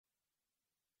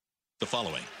The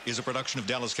following is a production of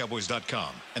DallasCowboys.com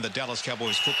and the Dallas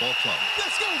Cowboys Football Club.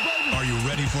 Let's go, baby! Are you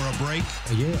ready for a break?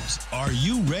 Yes. Are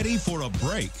you ready for a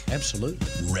break? Absolutely.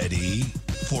 Ready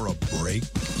for a break?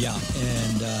 Yeah,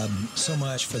 and so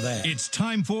much for that. It's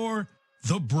time for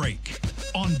The Break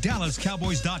on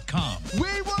DallasCowboys.com.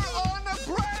 We were on a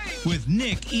break! With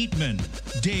Nick Eatman,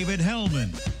 David Hellman,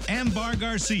 Ambar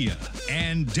Garcia,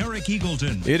 and Derek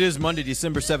Eagleton. It is Monday,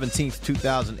 December 17th,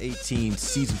 2018,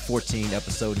 Season 14,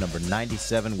 Episode number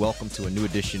 97. Welcome to a new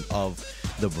edition of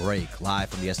The Break, live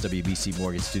from the SWBC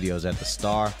Mortgage Studios at the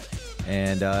Star.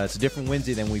 And it's a different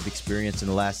Wednesday than we've experienced in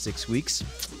the last 6 weeks.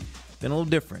 Been a little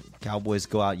different. Cowboys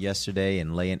go out yesterday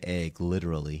and lay an egg,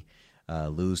 literally.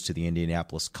 Lose to the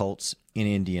Indianapolis Colts in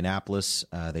Indianapolis.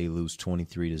 They lose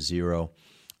 23-0.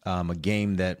 A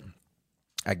game that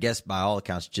I guess by all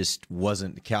accounts just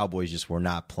wasn't, the Cowboys just were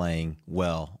not playing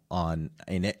well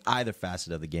in either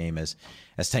facet of the game. As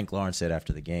Tank Lawrence said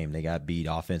after the game, they got beat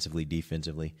offensively,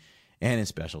 defensively, and in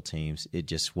special teams. It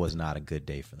just was not a good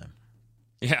day for them.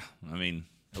 Yeah, I mean,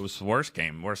 it was the worst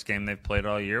game they've played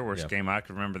all year, worst game I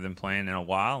can remember them playing in a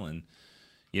while. And,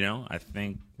 you know, I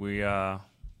think we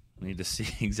need to see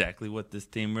exactly what this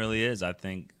team really is. I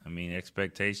mean,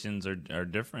 expectations are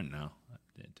different now.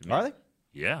 To me. Are they?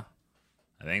 Yeah,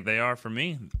 I think they are for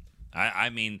me. I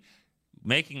mean,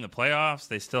 making the playoffs,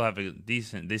 they still have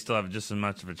just as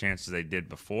much of a chance as they did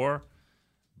before.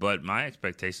 But my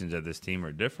expectations of this team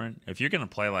are different. If you're going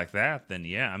to play like that, then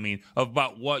yeah, I mean,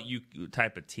 about what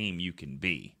type of team you can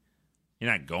be.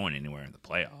 You're not going anywhere in the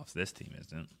playoffs. This team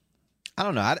isn't. I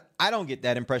don't know. I don't get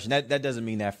that impression. That doesn't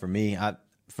mean that for me.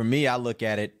 I look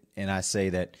at it and I say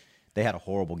that they had a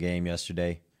horrible game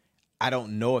yesterday. I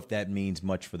don't know if that means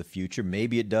much for the future.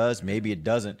 Maybe it does. Maybe it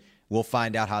doesn't. We'll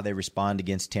find out how they respond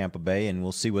against Tampa Bay, and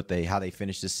we'll see how they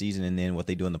finish this season and then what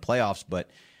they do in the playoffs. But,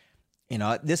 you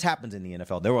know, this happens in the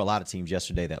NFL. There were a lot of teams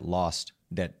yesterday that lost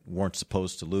that weren't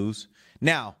supposed to lose.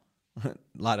 Now, a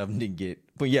lot of them didn't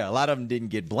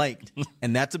get blanked,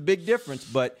 and that's a big difference.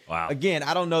 But wow. Again,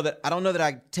 I don't know that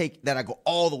I go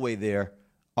all the way there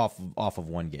off of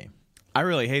one game. I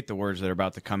really hate the words that are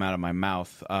about to come out of my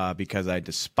mouth because I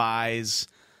despise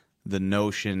the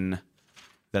notion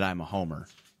that I'm a homer.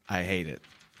 I hate it.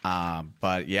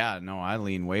 But, yeah, no, I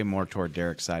lean way more toward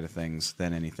Derek's side of things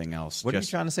than anything else. What are you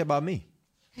trying to say about me?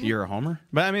 You're a homer?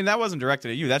 But, I mean, that wasn't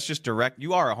directed at you. That's just direct.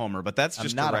 You are a homer, but that's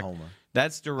just I'm not a homer.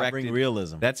 That's directed. I bring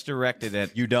realism. That's directed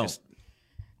at you. Don't.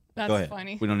 That's go ahead.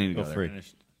 Funny. We don't need to go free. there.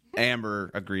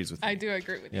 Amber agrees with me. I do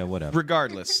agree with you. Yeah, whatever.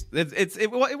 Regardless,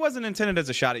 it wasn't intended as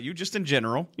a shot at you. Just in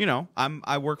general, you know,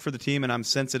 I work for the team and I'm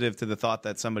sensitive to the thought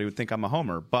that somebody would think I'm a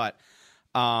homer. But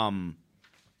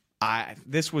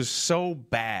this was so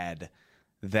bad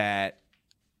that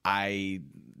I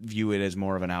view it as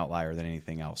more of an outlier than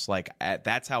anything else. Like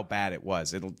that's how bad it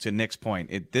was. To Nick's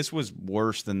point, this was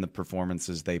worse than the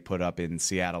performances they put up in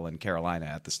Seattle and Carolina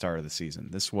at the start of the season.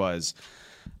 This was.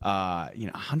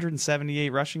 178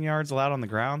 rushing yards allowed on the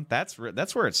ground. That's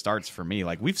where it starts for me.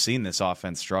 Like we've seen this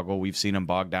offense struggle. We've seen them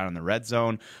bogged down in the red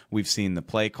zone. We've seen the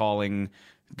play calling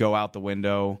go out the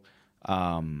window.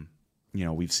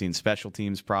 We've seen special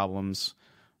teams problems.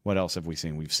 What else have we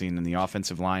seen? We've seen the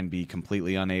offensive line be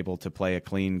completely unable to play a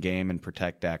clean game and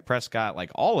protect Dak Prescott. Like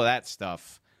all of that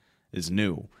stuff is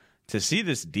new. To see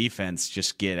this defense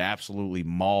just get absolutely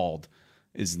mauled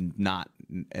is not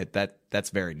that's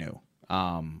very new.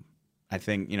 I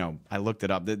think, I looked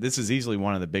it up. This is easily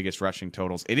one of the biggest rushing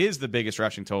totals. It is the biggest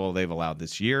rushing total they've allowed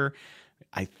this year.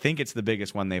 I think it's the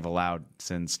biggest one they've allowed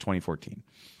since 2014.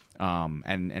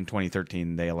 And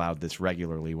 2013, they allowed this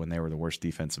regularly when they were the worst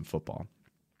defense in football.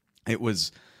 It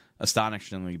was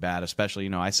astonishingly bad, especially,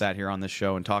 I sat here on this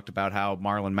show and talked about how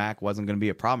Marlon Mack wasn't going to be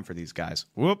a problem for these guys.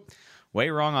 Whoop, way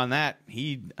wrong on that.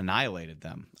 He annihilated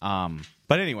them.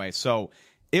 But anyway, so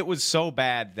it was so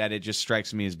bad that it just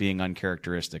strikes me as being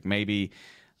uncharacteristic. Maybe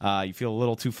you feel a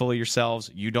little too full of yourselves.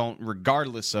 You don't,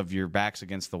 regardless of your backs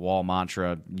against the wall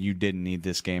mantra, you didn't need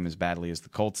this game as badly as the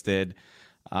Colts did.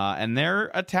 And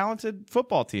they're a talented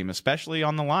football team, especially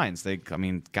on the lines. They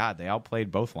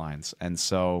outplayed both lines. And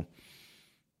so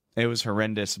it was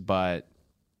horrendous, but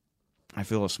I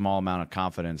feel a small amount of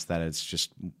confidence that it's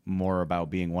just more about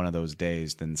being one of those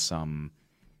days than some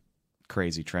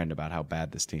crazy trend about how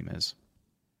bad this team is.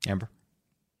 Amber?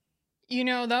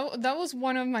 That was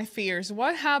one of my fears.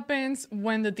 What happens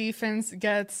when the defense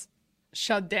gets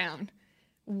shut down?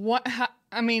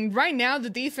 Right now the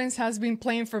defense has been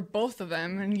playing for both of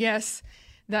them. And yes,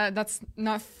 that's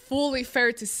not fully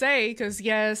fair to say because,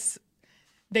 yes,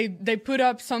 they put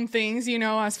up some things,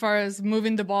 as far as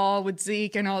moving the ball with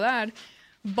Zeke and all that.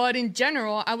 But in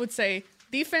general, I would say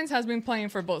defense has been playing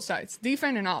for both sides,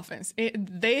 defense and offense.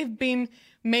 They've been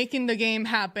making the game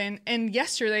happen. And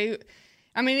yesterday,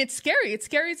 I mean, it's scary. It's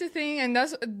scary to think, and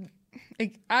that's.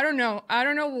 I don't know. I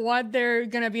don't know what they're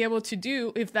going to be able to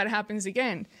do if that happens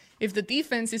again. If the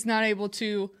defense is not able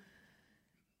to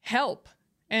help.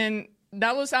 And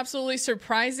that was absolutely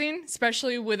surprising,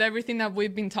 especially with everything that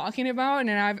we've been talking about.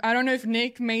 And I don't know if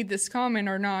Nick made this comment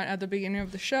or not at the beginning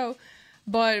of the show,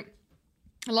 but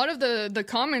a lot of the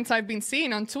comments I've been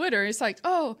seeing on Twitter, it's like,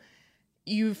 oh,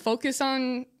 you focus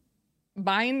on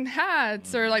buying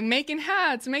hats or like making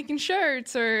hats, making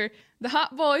shirts, or the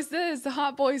Hot Boys this, the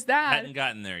Hot Boys that. Hadn't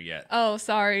gotten there yet. Oh,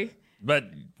 sorry.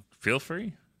 But feel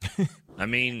free. I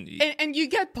mean, and you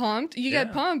get pumped,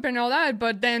 and all that.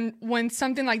 But then when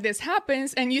something like this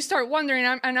happens, and you start wondering,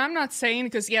 and I'm not saying,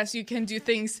 because yes, you can do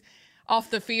things off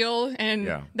the field,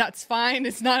 and that's fine.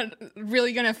 It's not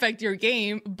really going to affect your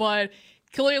game, but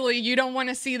clearly you don't want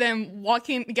to see them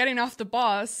getting off the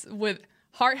bus with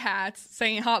hard hats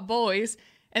saying "Hot Boys,"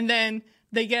 and then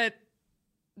they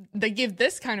give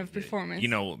this kind of performance. You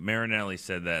know, Marinelli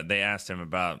said that they asked him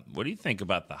about, what do you think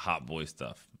about the Hot Boy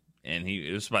stuff? And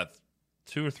it was about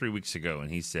 2 or 3 weeks ago, and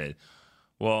he said,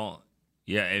 well,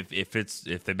 yeah, if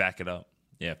they back it up.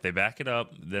 Yeah, if they back it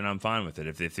up, then I'm fine with it.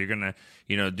 If you're going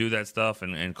to, do that stuff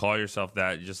and call yourself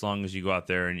that, just as long as you go out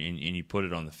there and you put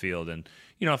it on the field. And,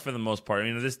 for the most part,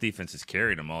 this defense has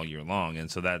carried them all year long. And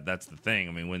so that's the thing.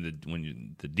 I mean, when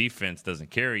the defense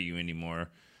doesn't carry you anymore,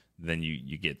 then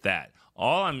you get that.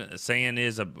 All I'm saying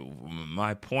is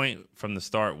my point from the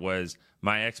start was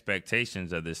my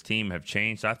expectations of this team have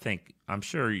changed. I'm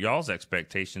sure y'all's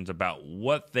expectations about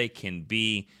what they can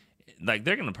be, like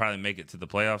they're going to probably make it to the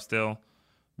playoffs still.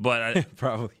 But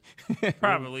probably.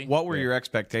 What were your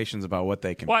expectations about what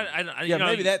they can? Well,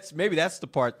 maybe that's the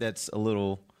part that's a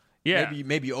little. Yeah,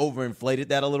 maybe overinflated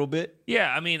that a little bit.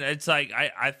 Yeah, I mean, it's like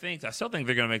I still think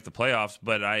they're going to make the playoffs,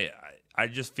 but I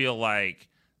just feel like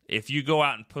if you go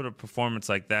out and put a performance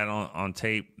like that on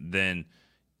tape, then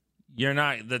you're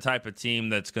not the type of team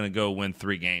that's going to go win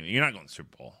 3 games. You're not going to the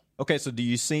Super Bowl. Okay, so do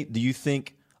you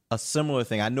think a similar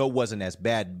thing? I know it wasn't as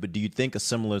bad, but do you think a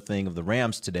similar thing of the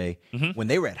Rams today when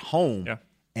they were at home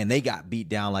and they got beat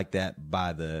down like that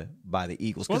by the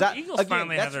Eagles? Well, the Eagles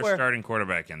finally have their starting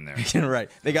quarterback in there. Right.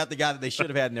 They got the guy that they should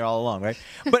have had in there all along, right?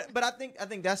 But I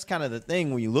think that's kind of the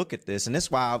thing when you look at this, and that's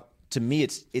why to me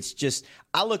it's just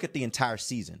I look at the entire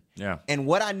season. Yeah. And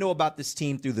what I know about this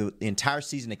team through the entire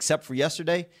season, except for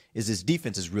yesterday, is this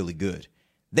defense is really good.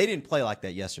 They didn't play like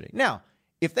that yesterday. Now,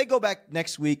 if they go back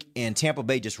next week and Tampa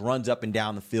Bay just runs up and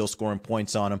down the field scoring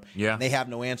points on them, they have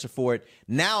no answer for it.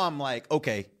 Now I'm like,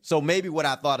 okay, so maybe what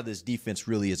I thought of this defense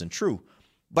really isn't true.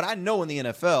 But I know in the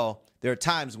NFL, there are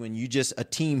times when a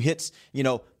team hits,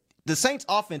 the Saints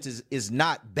offense is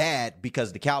not bad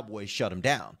because the Cowboys shut them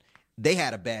down. They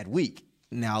had a bad week.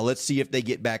 Now let's see if they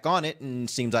get back on it, and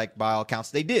it seems like by all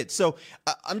accounts they did. So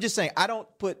I'm just saying I don't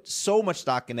put so much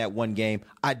stock in that one game.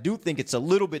 I do think it's a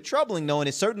little bit troubling, though, and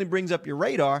it certainly brings up your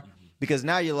radar because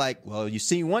now you're like, well, you've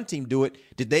seen one team do it.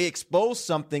 Did they expose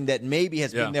something that maybe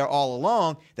has been there all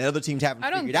along that other teams haven't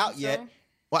figured out yet?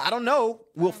 Well, I don't know.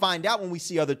 We'll find out when we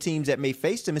see other teams that may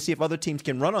face them and see if other teams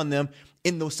can run on them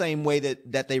in the same way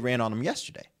that they ran on them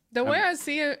yesterday. The way I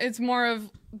see it, it's more of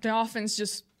the offense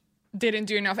just didn't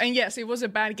do enough. And yes, it was a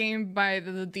bad game by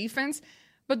the defense,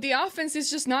 but the offense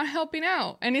is just not helping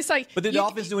out. And it's like, but did the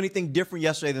offense do anything different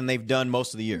yesterday than they've done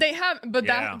most of the year? They have, but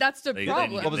that's the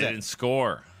problem. What was they that? Didn't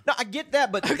score. No, I get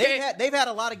that, but they've had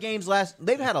a lot of games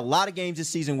this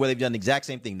season where they've done the exact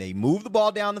same thing. They move the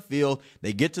ball down the field,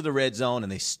 they get to the red zone,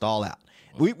 and they stall out.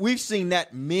 We've seen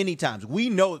that many times. We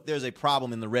know that there's a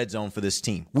problem in the red zone for this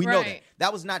team. We know that.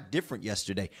 That was not different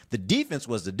yesterday. The defense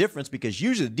was the difference because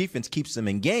usually the defense keeps them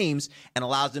in games and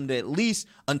allows them to at least,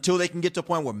 until they can get to a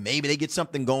point where maybe they get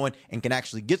something going and can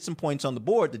actually get some points on the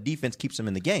board, the defense keeps them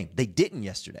in the game. They didn't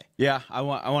yesterday. Yeah, I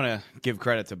want to give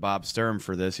credit to Bob Sturm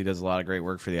for this. He does a lot of great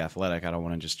work for The Athletic. I don't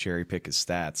want to just cherry pick his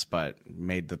stats, but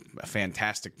made a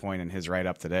fantastic point in his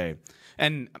write-up today.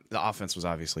 And the offense was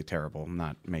obviously terrible. I'm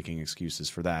not making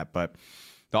excuses for that. But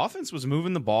the offense was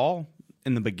moving the ball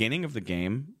in the beginning of the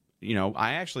game.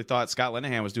 I actually thought Scott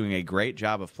Linehan was doing a great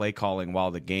job of play calling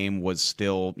while the game was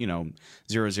still, 0-0,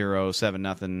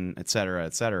 7-0, et cetera,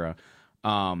 et cetera.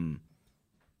 The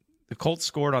Colts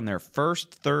scored on their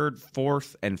first, third,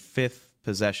 fourth, and fifth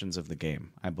possessions of the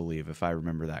game, I believe, if I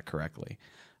remember that correctly.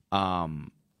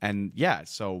 So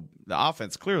the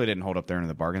offense clearly didn't hold up their end of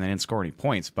the bargain. They didn't score any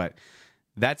points, but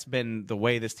that's been the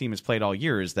way this team has played all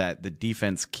year, is that the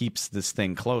defense keeps this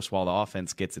thing close while the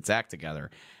offense gets its act together.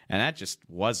 And that just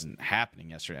wasn't happening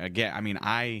yesterday. Again, I mean,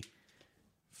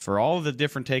 for all of the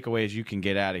different takeaways you can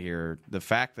get out of here, the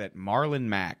fact that Marlon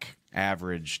Mack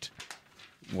averaged,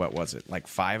 what was it, like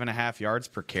 5.5 yards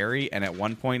per carry, and at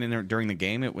one point during the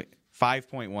game, it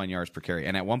 5.1 yards per carry,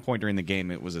 and at one point during the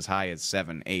game, it was as high as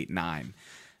 7, 8, 9.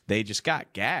 They just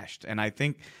got gashed, and I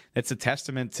think it's a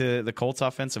testament to the Colts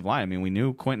offensive line. I mean, we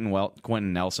knew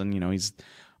Quentin Nelson,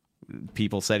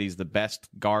 people said he's the best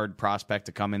guard prospect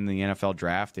to come in the NFL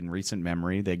draft in recent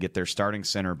memory. They get their starting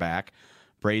center back.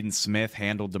 Braden Smith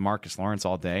handled DeMarcus Lawrence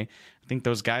all day. I think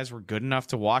those guys were good enough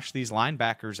to wash these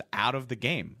linebackers out of the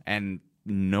game, and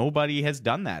nobody has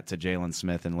done that to Jalen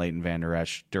Smith and Leighton Vander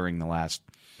Esch during the last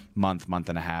month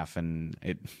and a half, and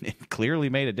it clearly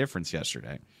made a difference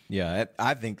yesterday. Yeah,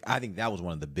 I think that was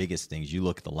one of the biggest things. You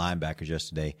look at the linebackers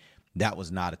yesterday, that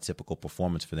was not a typical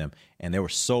performance for them. And there were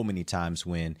so many times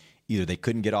when either they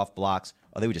couldn't get off blocks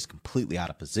or they were just completely out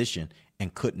of position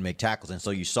and couldn't make tackles. And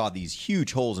so you saw these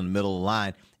huge holes in the middle of the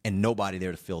line and nobody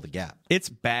there to fill the gap. It's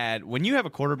bad. When you have a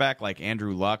quarterback like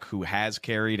Andrew Luck who has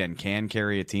carried and can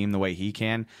carry a team the way he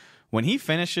can, when he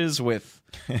finishes with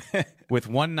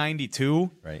 192,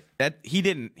 right?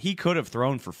 He could have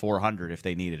thrown for 400 if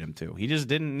they needed him to. He just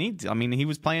didn't need to. I mean, he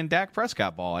was playing Dak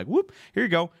Prescott ball. Like, whoop, here you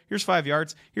go. Here's 5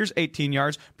 yards. Here's 18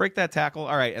 yards. Break that tackle.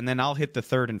 All right, and then I'll hit the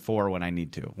 3rd and 4 when I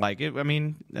need to. Like,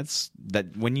 that's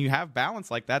that. When you have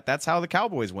balance like that, that's how the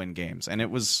Cowboys win games. And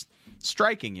it was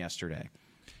striking yesterday.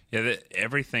 Yeah,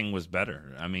 everything was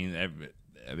better. I mean,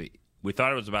 we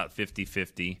thought it was about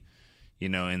 50-50.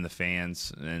 In the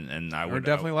fans, and there were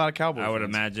definitely a lot of Cowboys. I would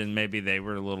fans. imagine maybe they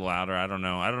were a little louder. I don't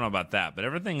know about that, but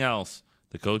everything else,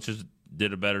 the coaches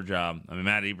did a better job. I mean,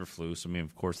 Matt Eberflus. I mean,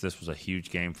 of course, this was a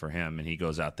huge game for him, and he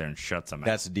goes out there and shuts them out.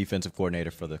 That's the defensive coordinator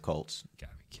for the Colts. You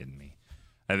gotta be kidding me.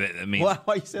 I mean, why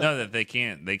you said no, that they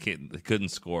couldn't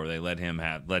score. They let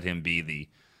him be the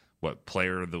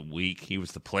player of the week. He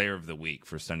was the player of the week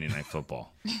for Sunday Night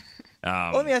Football.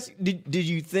 Let me ask you, do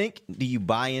you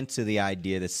buy into the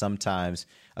idea that sometimes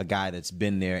a guy that's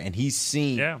been there and he's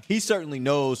seen, he certainly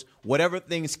knows whatever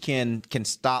things can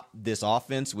stop this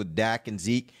offense with Dak and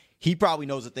Zeke, he probably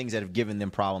knows the things that have given them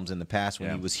problems in the past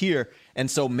when he was here. And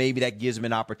so maybe that gives him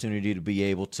an opportunity to be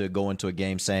able to go into a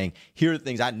game saying, here are the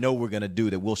things I know we're going to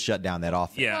do that will shut down that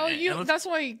offense. Yeah, well, that's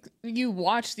why you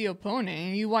watch the opponent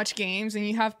and you watch games and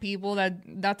you have people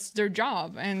that's their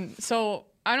job. And so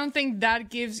I don't think that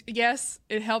gives, yes,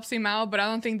 it helps him out, but I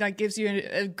don't think that gives you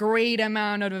a great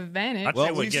amount of advantage.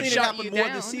 Well, we've seen it happen more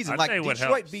this season. Like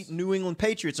Detroit beat New England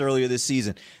Patriots earlier this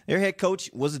season. Their head coach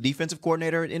was a defensive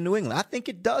coordinator in New England. I think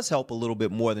it does help a little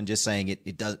bit more than just saying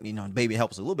it does, maybe it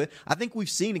helps a little bit. I think we've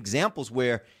seen examples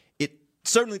where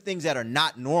certainly things that are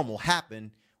not normal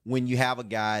happen when you have a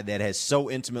guy that has so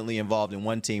intimately involved in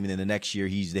one team and then the next year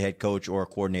he's the head coach or a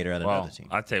coordinator at another team.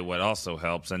 I'll tell you what also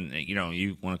helps, and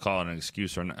you want to call it an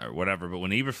excuse or whatever, but when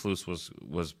Eberflus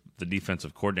was the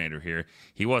defensive coordinator here,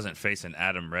 he wasn't facing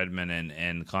Adam Redmond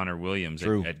and Connor Williams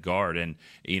at guard. And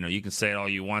you can say it all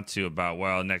you want to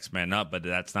about next man up, but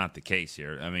that's not the case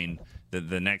here. I mean,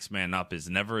 the next man up is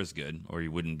never as good, or he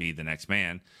wouldn't be the next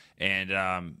man. And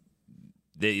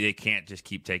They can't just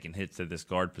keep taking hits at this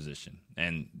guard position.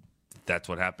 And that's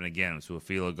what happened again.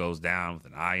 Su'a-Filo goes down with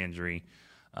an eye injury.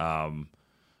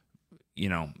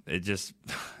 It just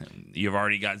 – you've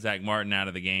already got Zach Martin out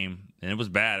of the game. And it was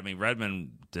bad. I mean,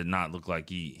 Redmond did not look like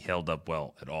he held up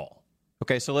well at all.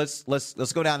 Okay, so let's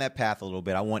go down that path a little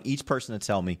bit. I want each person to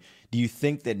tell me, do you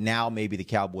think that now maybe the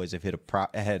Cowboys have hit a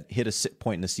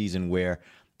point in the season where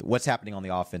what's happening on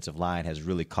the offensive line has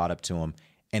really caught up to them,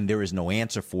 and there is no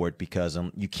answer for it because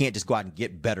you can't just go out and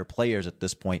get better players at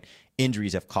this point.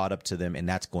 Injuries have caught up to them, and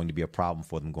that's going to be a problem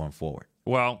for them going forward.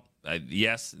 Well,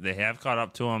 yes, they have caught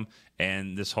up to him,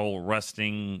 and this whole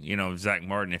resting, Zach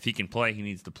Martin, if he can play, he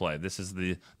needs to play. This is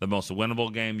the most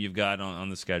winnable game you've got on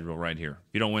the schedule right here.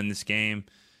 If you don't win this game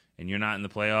and you're not in the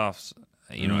playoffs,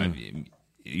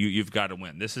 you've got to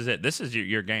win. This is it. This is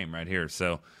your game right here.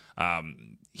 So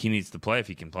he needs to play if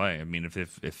he can play. I mean,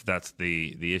 if that's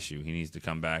the issue, he needs to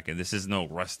come back. And this is no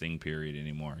resting period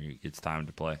anymore. It's time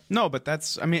to play. No, but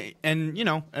that's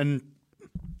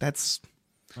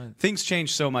things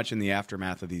change so much in the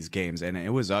aftermath of these games, and it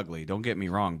was ugly. Don't get me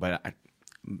wrong, but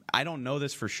I don't know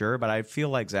this for sure, but I feel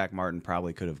like Zach Martin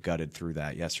probably could have gutted through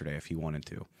that yesterday if he wanted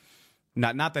to.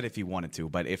 Not that if he wanted to,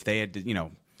 but if they had,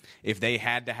 if they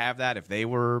had to have that, if they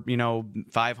were,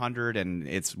 500 and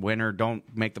it's win or don't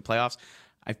make the playoffs,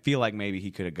 I feel like maybe he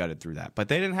could have gutted through that. But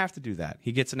they didn't have to do that.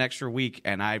 He gets an extra week,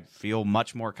 and I feel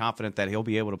much more confident that he'll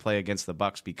be able to play against the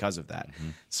Bucs because of that. Mm-hmm.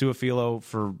 Su'a-Filo,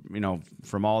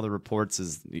 from all the reports,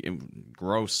 is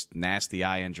gross, nasty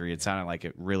eye injury. It sounded like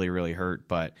it really, really hurt,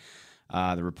 but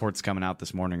the reports coming out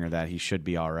this morning are that he should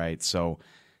be all right. So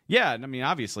Yeah, I mean,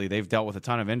 obviously they've dealt with a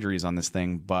ton of injuries on this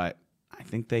thing, but I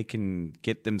think they can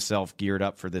get themselves geared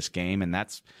up for this game, and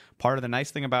that's part of the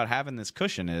nice thing about having this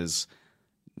cushion is,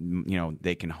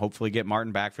 they can hopefully get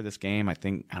Martin back for this game. I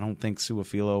don't think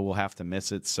Su'a-Filo will have to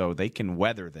miss it, so they can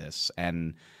weather this.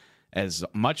 And as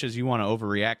much as you want to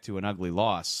overreact to an ugly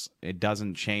loss, it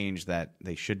doesn't change that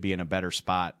they should be in a better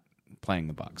spot playing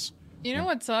the Bucks. You know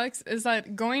what sucks is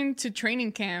that going to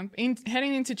training camp,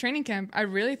 heading into training camp, I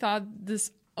really thought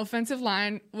this offensive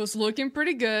line was looking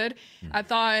pretty good. I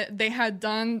thought they had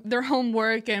done their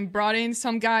homework and brought in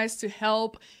some guys to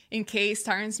help in case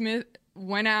Tyron Smith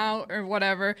went out or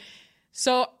whatever.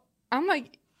 So I'm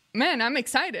like, man, I'm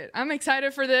excited. I'm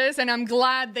excited for this, and I'm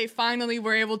glad they finally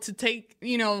were able to take,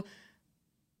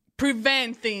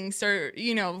 prevent things or,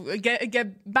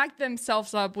 get back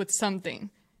themselves up with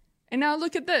something. And now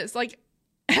look at this. Like,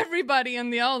 everybody on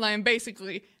the O-line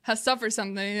basically has suffered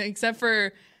something except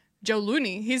for Joe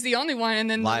Looney. He's the only one. And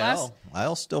then Lyle's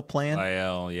still playing.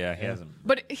 Lyle, yeah, he hasn't.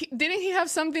 But didn't he have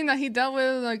something that he dealt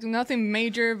with? Like, nothing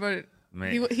major, but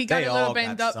he got a little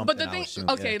banged up. But the thing,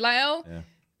 Lyle,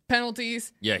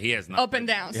 penalties. Yeah, he has not up and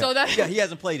down. Yeah. So that he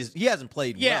hasn't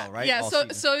played well, right? Yeah, so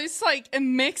it's like a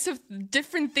mix of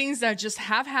different things that just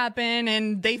have happened,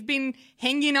 and they've been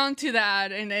hanging on to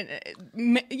that, and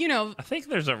I think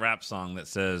there's a rap song that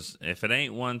says, "If it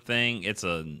ain't one thing, it's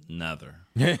another."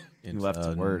 You left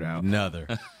the word out. Another.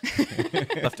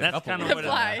 That's kind of what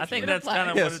I think. That's kind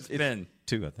of what it's been.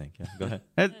 Two, I think. Yeah, go ahead.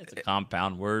 It's a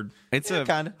compound word. It's a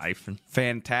kind of hyphen.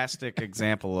 Fantastic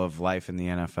example of life in the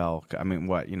NFL. I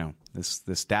mean,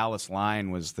 this Dallas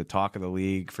line was the talk of the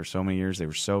league for so many years. They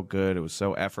were so good. It was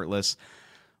so effortless.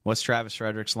 What's Travis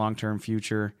Frederick's long-term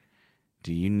future?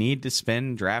 Do you need to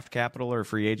spend draft capital or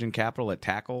free agent capital at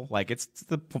tackle? Like,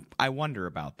 I wonder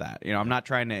about that. I'm not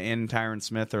trying to end Tyron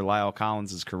Smith or Lyle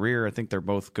Collins' career. I think they're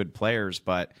both good players,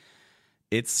 but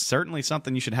it's certainly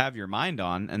something you should have your mind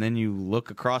on. And then you look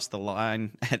across the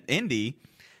line at Indy.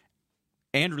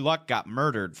 Andrew Luck got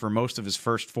murdered for most of his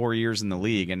first 4 years in the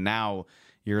league, and now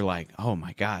you're like, oh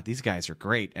my God, these guys are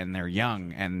great, and they're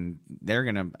young, and they're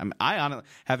gonna.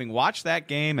 Having watched that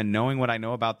game and knowing what I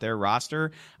know about their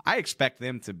roster, I expect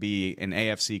them to be an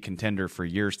AFC contender for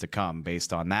years to come,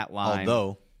 based on that line.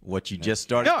 Although what you just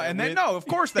started, of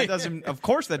course that doesn't. Of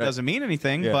course that doesn't mean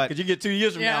anything. Yeah. But because you get 2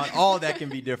 years from now, and all that can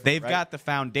be different. They've got the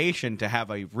foundation to have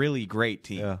a really great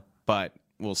team. Yeah. But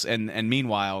and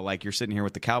meanwhile, like, you're sitting here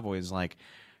with the Cowboys, like.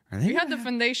 We had the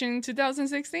foundation in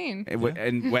 2016.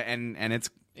 And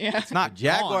it's not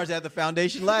Jaguars gone. had the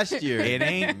foundation last year. It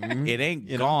ain't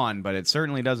gone, but it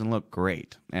certainly doesn't look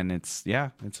great. And it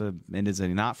is a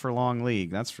not for long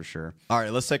league, that's for sure. All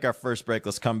right, let's take our first break.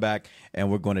 Let's come back,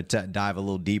 and we're going to dive a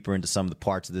little deeper into some of the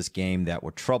parts of this game that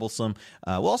were troublesome.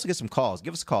 We'll also get some calls.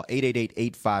 Give us a call,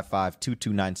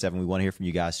 888-855-2297. We want to hear from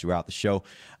you guys throughout the show.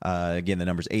 Again, the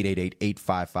number is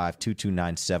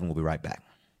 888-855-2297. We'll be right back.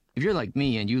 If you're like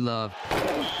me and you love...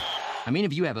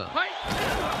 if you have a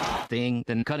thing,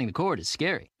 then cutting the cord is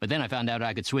scary. But then I found out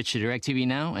I could switch to DirecTV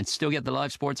Now and still get the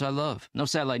live sports I love. No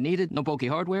satellite needed, no bulky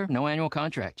hardware, no annual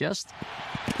contract, just...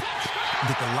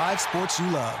 Get the live sports you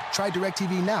love. Try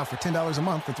DirecTV Now for $10 a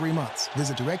month for 3 months.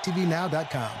 Visit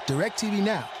DirecTVNow.com. DirecTV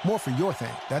Now. More for your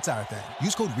thing. That's our thing.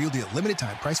 Use code REALDEAL. Limited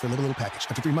time. Price for little package.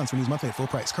 After 3 months, renews monthly at full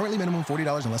price. Currently minimum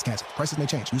 $40 unless canceled. Prices may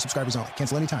change. New subscribers only.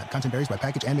 Cancel anytime. Content varies by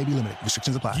package and may be limited.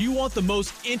 Restrictions apply. Do you want the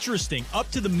most interesting,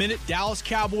 up-to-the-minute Dallas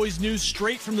Cowboys news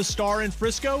straight from the Star in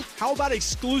Frisco? How about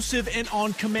exclusive and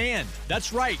on command?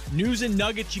 That's right. News and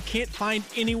nuggets you can't find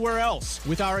anywhere else.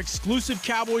 With our exclusive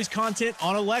Cowboys content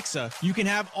on Alexa, you can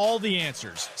have all the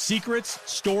answers, secrets,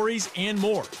 stories, and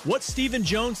more. What's Stephen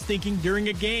Jones thinking during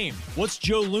a game? What's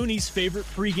Joe Looney's favorite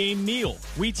pregame meal?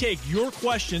 We take your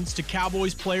questions to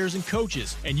Cowboys players and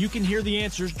coaches, and you can hear the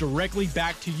answers directly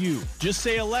back to you. Just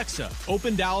say, Alexa,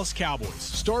 open Dallas Cowboys.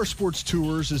 Star Sports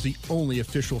Tours is the only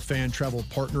official fan travel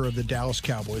partner of the Dallas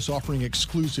Cowboys, offering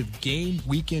exclusive game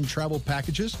weekend travel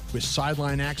packages with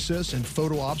sideline access and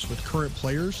photo ops with current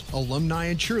players, alumni,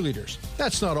 and cheerleaders.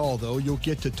 That's not all, though. You'll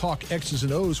get to talk X's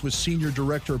and O's with Senior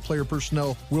Director of Player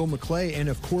Personnel Will McClay, and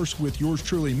of course with yours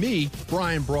truly, me,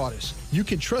 Brian Broaddus. You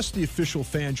can trust the official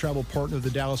fan travel partner of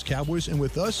the Dallas Cowboys, and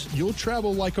with us, you'll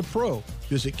travel like a pro.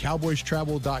 Visit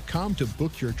cowboystravel.com to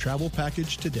book your travel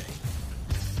package today.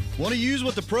 Want to use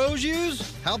what the pros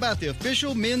use? How about the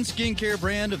official men's skincare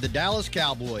brand of the Dallas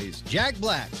Cowboys, Jack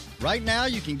Black? Right now,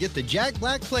 you can get the Jack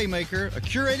Black Playmaker, a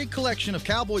curated collection of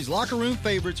Cowboys locker room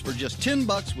favorites for just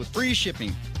 $10 with free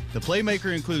shipping. The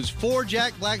Playmaker includes 4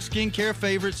 Jack Black skincare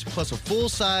favorites, plus a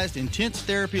full-sized Intense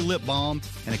Therapy lip balm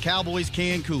and a Cowboys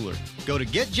can cooler. Go to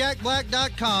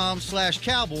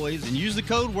getjackblack.com/Cowboys and use the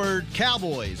code word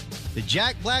Cowboys. The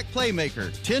Jack Black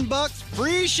Playmaker, $10,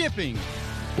 free shipping.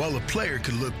 While a player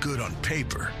can look good on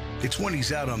paper, it's when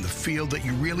he's out on the field that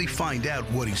you really find out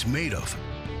what he's made of.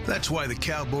 That's why the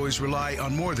Cowboys rely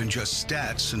on more than just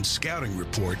stats and scouting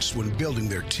reports when building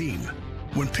their team.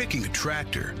 When picking a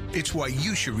tractor, it's why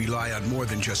you should rely on more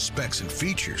than just specs and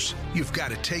features. You've got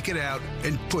to take it out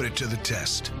and put it to the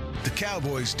test. The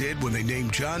Cowboys did when they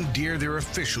named John Deere their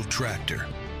official tractor.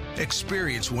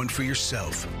 Experience one for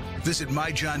yourself. Visit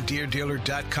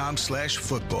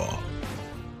myjohndeeredealer.com/football.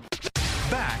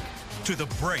 Back to the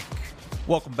break.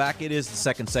 Welcome back. It is the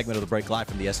second segment of the break, live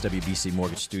from the SWBC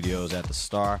Mortgage Studios at the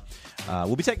Star.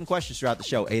 We'll be taking questions throughout the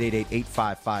show.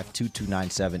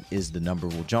 888-855-2297 is the number.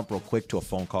 We'll jump real quick to a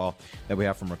phone call that we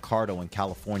have from Ricardo in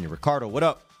California. Ricardo, what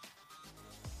up?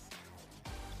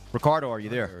 Ricardo, are you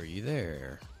there? Are you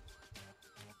there?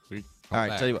 All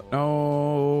right, tell you what.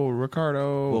 No,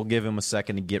 Ricardo. We'll give him a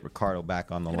second to get Ricardo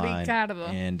back on the line. Ricardo.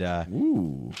 And,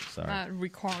 sorry.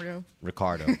 Ricardo.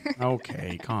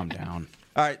 Okay, calm down.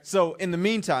 All right, so in the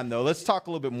meantime, though, let's talk a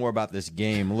little bit more about this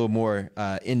game, a little more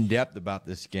in-depth about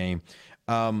this game.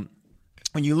 When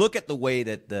you look at the way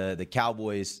that the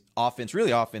Cowboys offense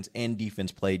and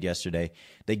defense played yesterday,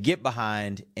 they get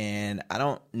behind, and I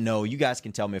don't know, you guys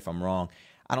can tell me if I'm wrong,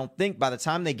 I don't think by the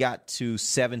time they got to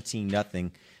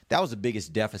 17-0, that was the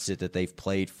biggest deficit that they've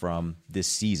played from this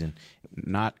season.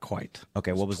 Not quite.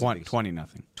 Okay, what was 20-0.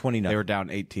 20-0. They were down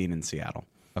 18 in Seattle.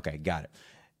 Okay, got it.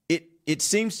 It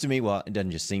seems to me, well, it doesn't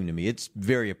just seem to me, it's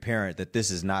very apparent that this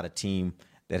is not a team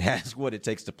that has what it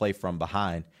takes to play from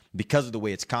behind because of the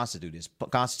way it's constituted. It's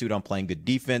constituted on playing good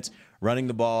defense, running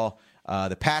the ball.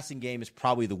 The passing game is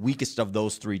probably the weakest of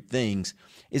those three things.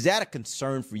 Is that a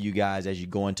concern for you guys as you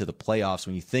go into the playoffs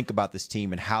when you think about this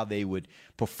team and how they would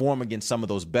perform against some of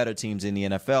those better teams in the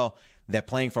NFL, that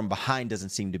playing from behind doesn't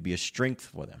seem to be a strength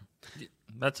for them?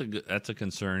 That's a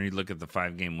concern. You look at the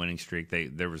 5-game winning streak.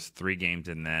 There was 3 games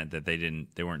in that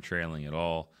they weren't trailing at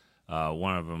all.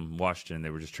 One of them, Washington,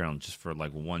 they were just trailing just for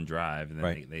like one drive, and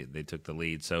then they took the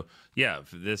lead. So yeah,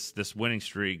 this winning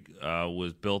streak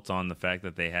was built on the fact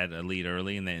that they had a lead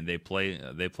early, and they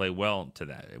play well to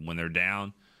that. When they're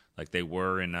down, like they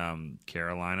were in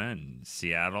Carolina and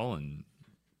Seattle and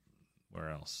where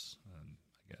else?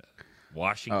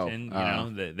 Washington.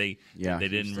 They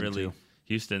didn't Houston really. Too.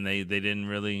 Houston, they didn't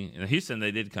really. In Houston,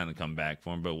 they did kind of come back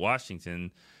for them, but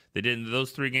Washington, they didn't.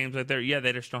 Those 3 games right there, yeah,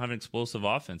 they just don't have an explosive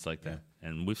offense like that.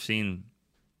 And we've seen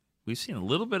a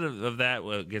little bit of that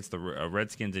against the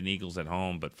Redskins and Eagles at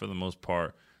home, but for the most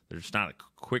part, they're just not a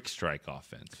quick strike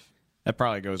offense. That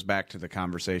probably goes back to the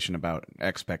conversation about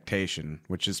expectation,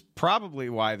 which is probably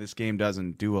why this game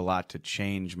doesn't do a lot to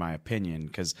change my opinion,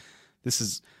 because this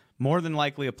is more than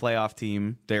likely a playoff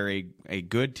team. They're a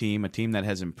good team, a team that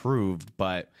has improved,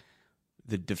 but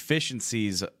the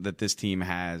deficiencies that this team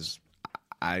has,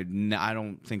 I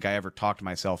don't think I ever talked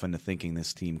myself into thinking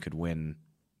this team could win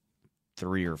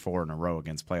 3 or 4 in a row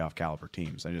against playoff caliber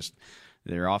teams.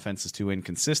 Their offense is too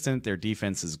inconsistent. Their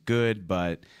defense is good,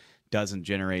 but doesn't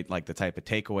generate like the type of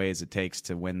takeaways it takes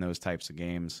to win those types of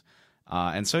games.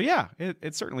 And so, yeah,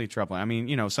 it's certainly troubling. I mean,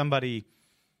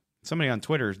 somebody on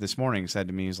Twitter this morning said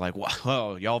to me, he's like,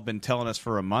 well, y'all have been telling us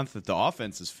for a month that the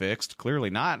offense is fixed.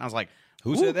 Clearly not. And I was like,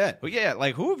 who said that? Well, yeah,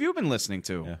 like, who have you been listening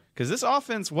to? Because this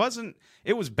offense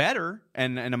it was better,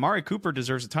 and Amari Cooper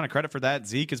deserves a ton of credit for that.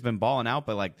 Zeke has been balling out,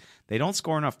 but, like, they don't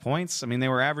score enough points. I mean, they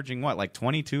were averaging,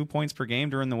 22 points per game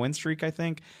during the win streak, I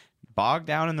think. Bogged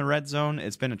down in the red zone.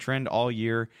 It's been a trend all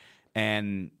year,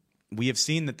 and we have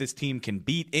seen that this team can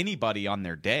beat anybody on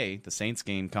their day. The Saints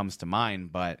game comes to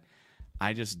mind, but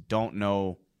I just don't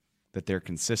know that they're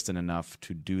consistent enough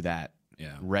to do that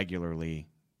regularly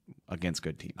against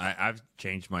good teams. I've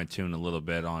changed my tune a little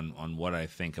bit on what I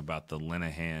think about the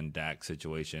Linehan-Dak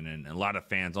situation. And a lot of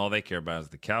fans, all they care about is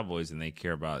the Cowboys, and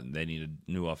they need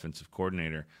a new offensive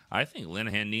coordinator. I think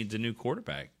Linehan needs a new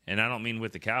quarterback. And I don't mean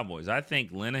with the Cowboys. I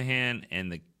think Linehan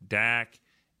and the Dak,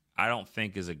 I don't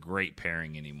think is a great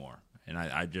pairing anymore. And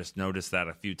I just noticed that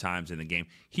a few times in the game.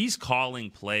 He's calling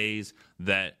plays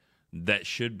that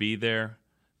should be there,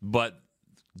 but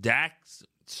Dak's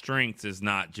strength is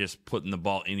not just putting the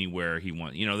ball anywhere he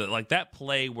wants. That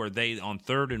play where they on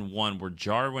 3rd and 1 where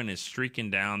Jarwin is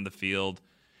streaking down the field,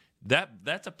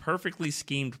 that's a perfectly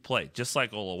schemed play, just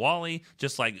like Olawale,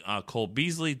 just like Cole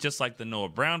Beasley, just like the Noah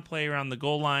Brown play around the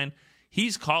goal line.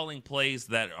 He's calling plays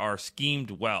that are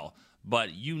schemed well.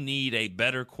 but you need a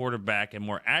better quarterback and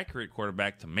more accurate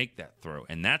quarterback to make that throw,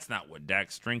 and that's not what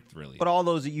Dak's strength really is. But all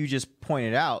those that you just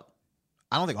pointed out,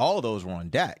 I don't think all of those were on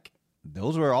Dak.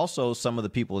 Those were also some of the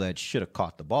people that should have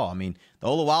caught the ball. I mean, the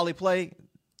Olawale play,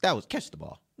 that was catch the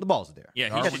ball. The ball's there.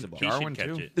 Yeah, he should catch it.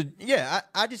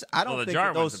 I don't the think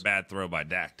Jarwin's those. a bad throw by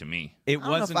Dak to me. I don't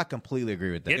know if I completely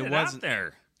agree with that. Get it out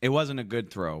there. It wasn't a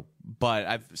good throw, but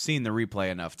I've seen the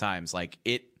replay enough times. Like,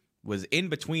 it was in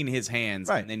between his hands,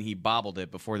 and then he bobbled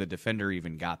it before the defender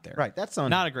even got there. Right, that's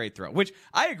not a great throw, which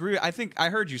I agree. I think I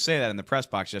heard you say that in the press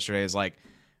box yesterday, is like,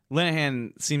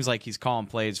 Linehan seems like he's calling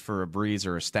plays for a Breeze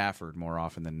or a Stafford more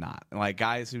often than not. Like,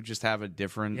 guys who just have a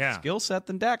different skill set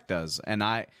than Dak does. And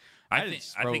I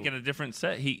think in a different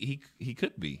set, he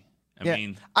could be. I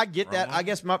mean, I get that. I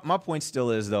guess my point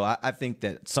still is, though, I think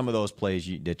that some of those plays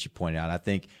that you pointed out, I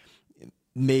think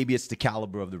maybe it's the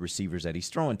caliber of the receivers that he's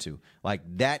throwing to. Like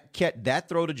that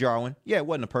throw to Jarwin, it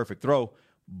wasn't a perfect throw,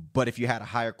 but if you had a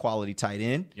higher quality tight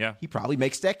end, he probably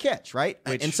makes that catch, right?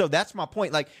 And so that's my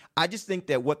point. Like, I just think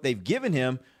that what they've given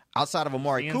him outside of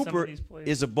Amari Cooper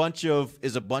is a bunch of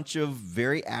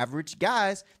very average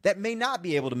guys that may not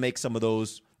be able to make some of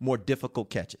those more difficult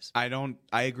catches. I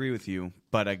agree with you,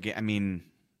 but again, I mean,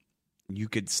 you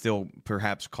could still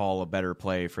perhaps call a better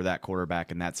play for that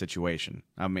quarterback in that situation.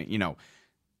 I mean,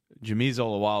 Jameis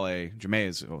Olawale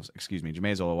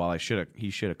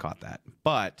should have caught that.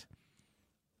 But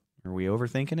are we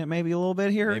overthinking it maybe a little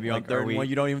bit here? Maybe on third and one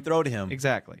you don't even throw to him.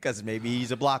 Exactly. Because maybe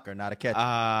he's a blocker, not a catcher.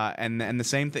 And the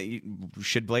same thing,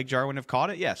 should Blake Jarwin have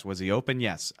caught it? Yes. Was he open?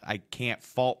 Yes. I can't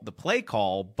fault the play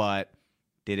call, but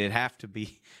did that have to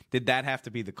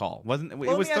be the call? It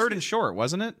was third and short,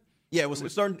 wasn't it? Yeah, it was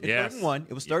third and one.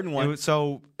 It was third and one.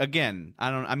 So again,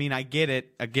 I get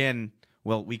it. Again,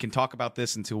 well, we can talk about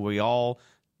this until we all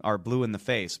are blue in the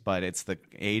face, but it's the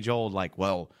age-old, like,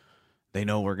 well, they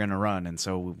know we're going to run, and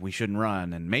so we shouldn't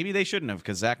run. And maybe they shouldn't have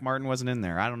because Zach Martin wasn't in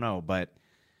there. I don't know, but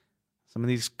some of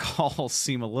these calls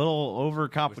seem a little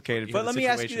overcomplicated for the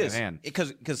situation at hand.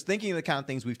 Because thinking of the kind of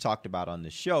things we've talked about on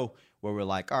this show where we're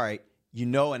like, all right,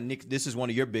 and Nick, this is one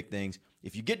of your big things.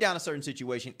 If you get down a certain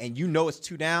situation and it's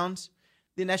 2 downs,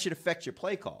 then that should affect your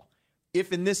play call.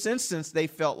 If in this instance they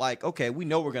felt like, okay, we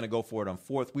know we're going to go for it on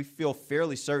 4th, we feel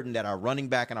fairly certain that our running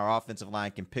back and our offensive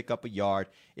line can pick up a yard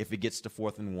if it gets to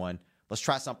 4th and 1. Let's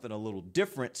try something a little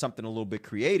different, something a little bit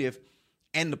creative.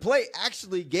 And the play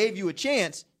actually gave you a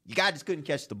chance. You guys just couldn't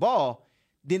catch the ball.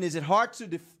 Then is it hard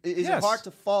to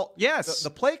fault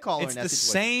the play caller in that situation? It's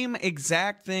the same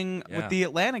exact thing with the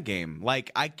Atlanta game.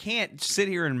 Like, I can't sit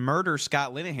here and murder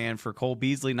Scott Linehan for Cole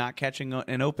Beasley not catching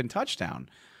an open touchdown.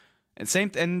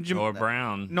 And or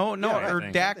Brown. Or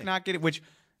Dak not getting, which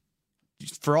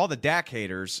for all the Dak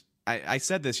haters, I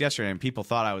said this yesterday and people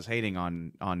thought I was hating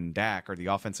on Dak or the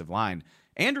offensive line.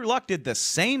 Andrew Luck did the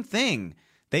same thing.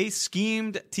 They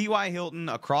schemed T.Y. Hilton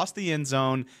across the end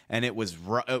zone, and it was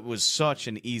such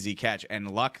an easy catch. And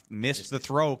Luck missed the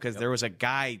throw because there was a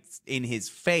guy in his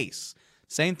face.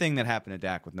 Same thing that happened to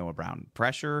Dak with Noah Brown.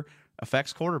 Pressure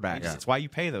affects quarterbacks. That's why you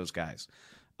pay those guys.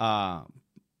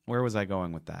 Where was I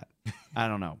going with that? I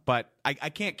don't know. But I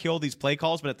can't kill these play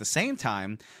calls. But at the same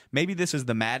time, maybe this is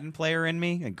the Madden player in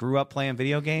me. I grew up playing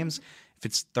video games. If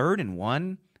it's 3rd and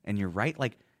 1 and you're right,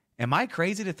 like, am I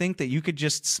crazy to think that you could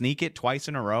just sneak it twice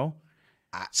in a row?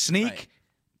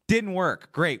 Didn't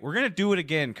work. Great. We're going to do it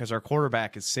again because our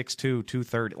quarterback is 6'2",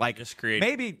 230. Like,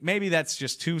 maybe that's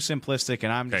just too simplistic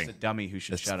and I'm just a dummy who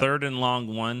should shut up. 3rd and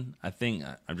long 1, I think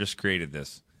I've just created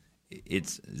this.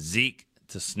 It's Zeke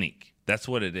to sneak. That's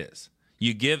what it is.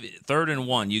 You give 3rd and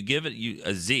 1, you give it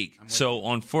a Zeke. So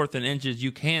on 4th and inches,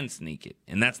 you can sneak it,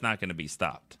 and that's not going to be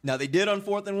stopped. Now they did on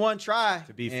 4th and 1 try,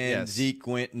 Zeke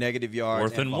went negative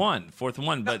yards. 4th and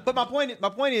 1. But my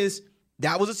point is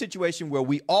that was a situation where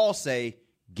we all say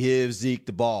give Zeke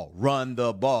the ball, run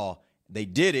the ball. They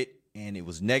did it, and it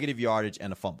was negative yardage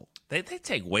and a fumble. They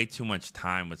take way too much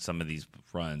time with some of these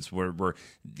runs where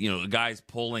the guy's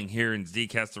pulling here and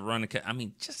Zeke has to run.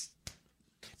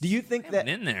 Do you think that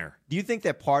in there? Do you think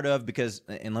that part of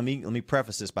and let me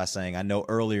preface this by saying I know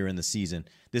earlier in the season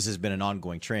this has been an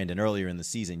ongoing trend, and earlier in the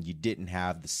season you didn't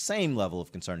have the same level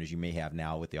of concern as you may have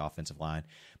now with the offensive line.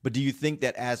 But do you think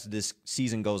that as this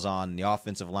season goes on, the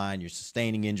offensive line, you're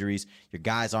sustaining injuries, your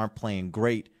guys aren't playing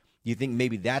great? Do you think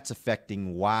maybe that's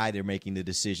affecting why they're making the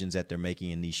decisions that they're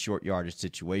making in these short yardage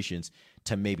situations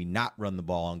to maybe not run the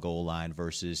ball on goal line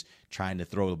versus trying to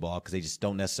throw the ball because they just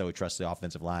don't necessarily trust the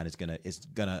offensive line is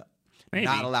gonna Maybe.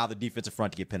 not allow the defensive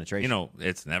front to get penetration. You know,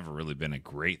 it's never really been a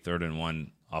great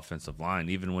 3rd-and-1 offensive line.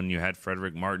 Even when you had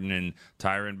Frederick Martin and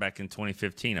Tyron back in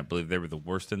 2015, I believe they were the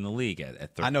worst in the league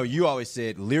at 3rd. I know you always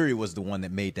said Leary was the one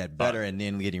that made that better, and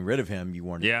then getting rid of him, you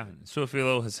weren't. Yeah,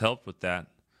 Suafilo has helped with that.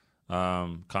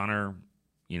 Connor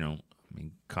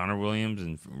Williams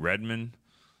and Redmond.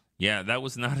 Yeah, that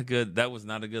was not a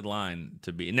good line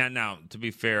to be. Now to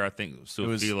be fair, I think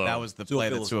Suafilo. That was the play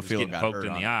that Suafilo got poked hurt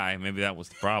in on. the eye. Maybe that was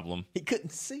the problem. He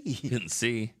couldn't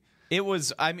see. It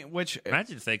was.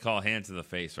 Imagine if they call hand to the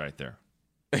face right there.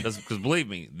 Because believe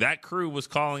me, that crew was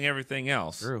calling everything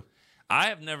else. True. I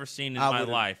have never seen in my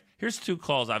life. Here's 2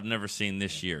 calls I've never seen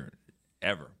this year,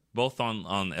 ever. Both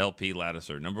on LP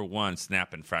Ladouceur. Number 1,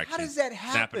 snap infraction. How does that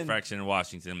happen? Snap infraction in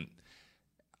Washington.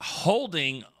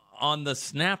 Holding on the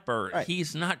snapper. Right.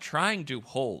 He's not trying to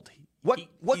hold. What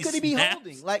could he be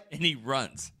holding? And he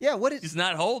runs. Yeah, what is? He's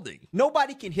not holding.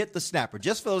 Nobody can hit the snapper.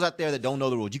 Just for those out there that don't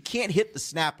know the rules, you can't hit the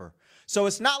snapper. So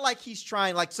it's not like he's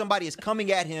trying, like somebody is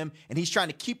coming at him and he's trying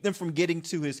to keep them from getting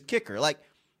to his kicker. Like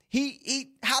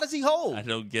how does he hold? I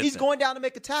don't get. He's going down to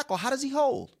make a tackle. How does he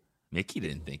hold? Mickey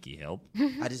didn't think he held.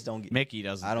 I just don't get. Mickey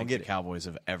doesn't. I don't think the Cowboys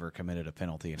have ever committed a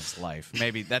penalty in his life.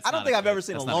 Maybe that's. I don't think I've ever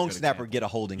seen a long snapper get a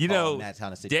holding call in that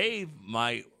kind of situation. Dave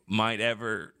might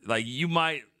ever, like, you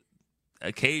might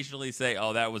occasionally say,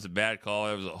 "Oh, that was a bad call.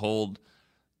 That was a hold,"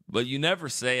 but you never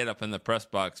say it up in the press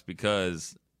box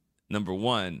because, number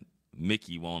 1,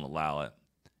 Mickey won't allow it.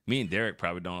 Me and Derek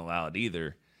probably don't allow it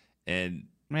either.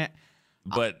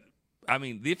 But I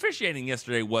mean, the officiating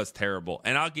yesterday was terrible,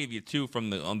 and I'll give you 2 from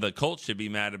the Colts should be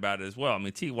mad about it as well. I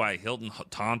mean, T.Y. Hilton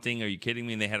taunting, are you kidding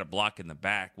me? And they had a block in the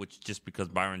back, which just because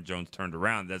Byron Jones turned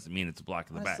around doesn't mean it's a block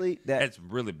in the back. That's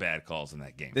really bad calls in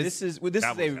that game. This is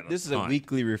a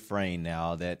weekly refrain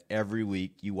now that every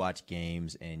week you watch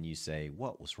games and you say,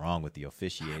 what was wrong with the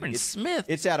officiating? Byron Smith.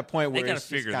 It's at a point where it's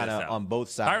just kind of on both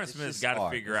sides. Byron Smith's got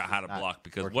to figure out how to block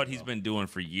because what he's been doing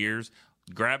for years,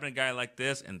 grabbing a guy like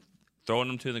this and throwing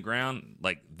him to the ground,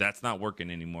 like, that's not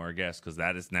working anymore, I guess, because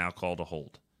that is now called a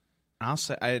hold. I'll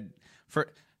say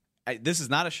this is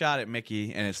not a shot at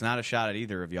Mickey, and it's not a shot at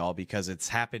either of y'all because it's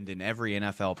happened in every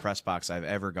NFL press box I've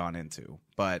ever gone into.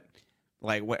 But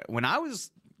like when I was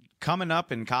coming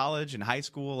up in college and high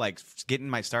school, like getting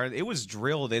my start, it was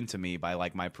drilled into me by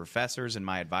like my professors and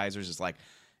my advisors. It's like,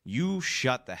 you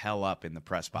shut the hell up in the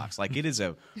press box. Like, it is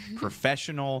a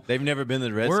professional. They've never been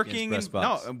in the Redskins press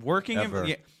box. No, working ever.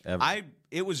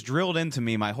 It was drilled into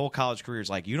me my whole college career. Is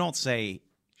like, you don't say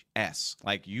S.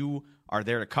 Like, you are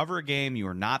there to cover a game. You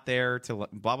are not there to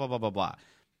blah blah blah blah blah.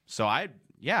 So I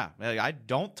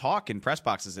don't talk in press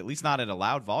boxes, at least not at a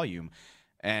loud volume.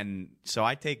 And so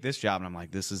I take this job, and I'm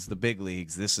like, this is the big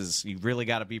leagues. You really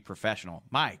got to be professional.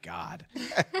 My God.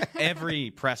 Every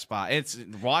press box. It's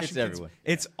Washington. It's everywhere.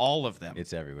 It's all of them.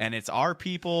 It's everywhere. And it's our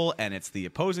people, and it's the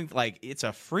opposing. Like, it's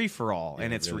a free-for-all,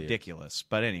 and it's really ridiculous. Is.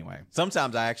 But anyway.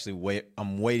 Sometimes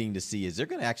I'm waiting to see, is there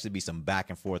going to actually be some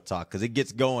back-and-forth talk? Because it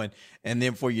gets going, and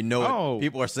then before you know it,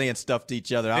 people are saying stuff to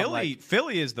each other.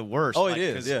 Philly is the worst. Oh, it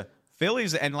is, yeah.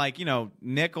 Phillies and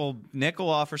Nickel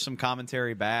offers some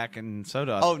commentary back, and so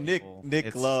does. Oh,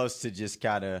 Nick loves to just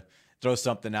kind of throw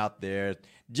something out there,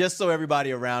 just so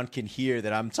everybody around can hear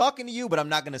that I'm talking to you, but I'm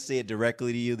not going to say it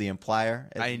directly to you. The implier.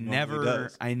 I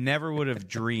never would have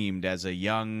dreamed as a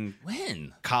young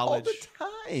college all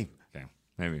the time. Okay,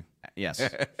 maybe. Yes,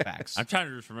 facts. I'm trying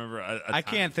to just remember. I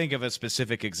can't think of a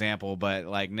specific example, but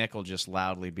like Nick will just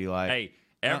loudly be like, "Hey."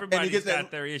 Everybody's got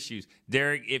their issues.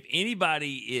 Derek, if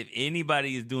anybody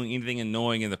is doing anything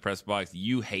annoying in the press box,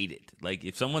 you hate it. Like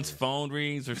if someone's phone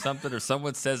rings or something, or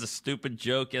someone says a stupid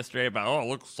joke yesterday about, it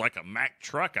looks like a Mack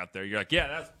truck out there. You're like, yeah,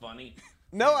 that's funny.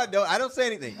 No, I don't. I don't say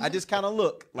anything. I just kind of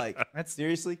look like, that's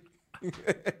seriously.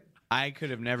 I could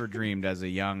have never dreamed as a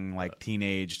young,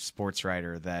 teenage sports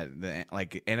writer that the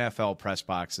NFL press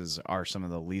boxes are some of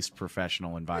the least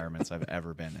professional environments I've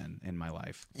ever been in my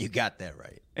life. You got that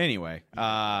right. Anyway,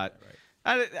 the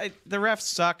refs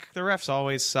suck. The refs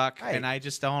always suck, and I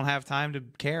just don't have time to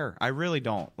care. I really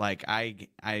don't.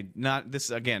 This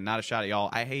is, again, not a shot at y'all.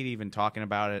 I hate even talking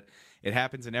about it. It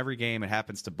happens in every game. It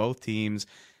happens to both teams.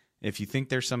 If you think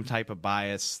there's some type of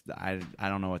bias, I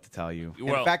don't know what to tell you.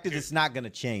 Well, the fact is, it's not going to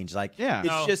change.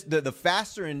 It's just the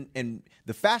faster and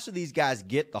the faster these guys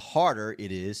get, the harder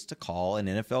it is to call an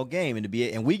NFL game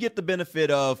and we get the benefit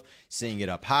of seeing it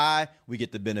up high. We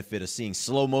get the benefit of seeing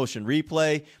slow motion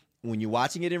replay. When you're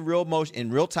watching it in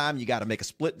real time, you got to make a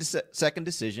split-second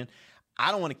decision.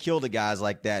 I don't want to kill the guys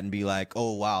like that and be like,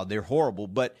 oh wow, they're horrible,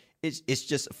 but. It's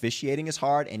just officiating is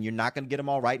hard, and you're not going to get them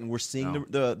all right, and we're seeing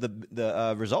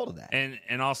the result of that.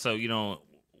 And also,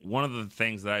 one of the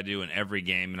things that I do in every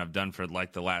game, and I've done for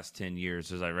like the last 10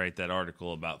 years, is I write that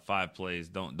article about 5 plays.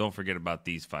 Don't forget about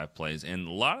these 5 plays. And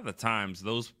a lot of the times,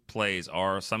 those plays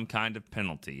are some kind of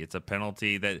penalty. It's a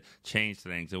penalty that changed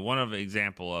things. And one of the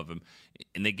example of them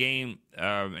in the game,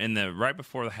 right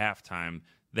before the halftime,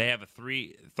 they have a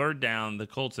third down. The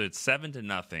Colts, it's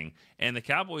 7-0, and the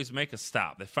Cowboys make a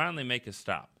stop. They finally make a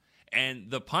stop,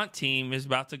 and the punt team is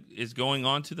going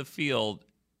onto the field.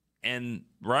 And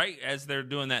right as they're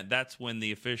doing that, that's when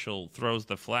the official throws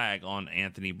the flag on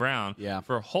Anthony Brown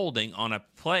for holding on a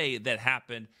play that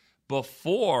happened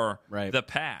before the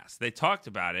pass. They talked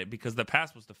about it because the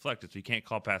pass was deflected, so you can't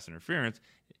call pass interference.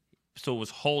 So it was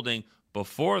holding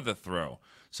before the throw.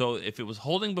 So if it was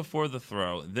holding before the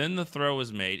throw, then the throw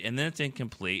is made, and then it's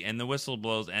incomplete, and the whistle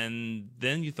blows, and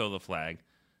then you throw the flag,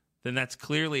 then that's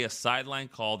clearly a sideline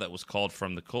call that was called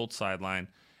from the Colts sideline.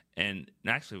 And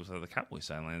actually, it was the Cowboys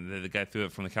sideline. The guy threw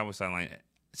it from the Cowboys sideline.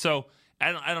 So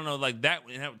I don't know, like that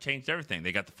changed everything.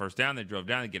 They got the first down, they drove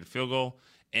down, they get a field goal,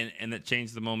 and that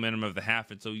changed the momentum of the half.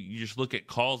 And so you just look at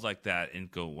calls like that and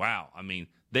go, wow. I mean,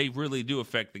 they really do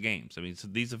affect the games. I mean, so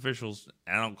these officials,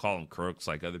 I don't call them crooks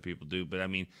like other people do, but I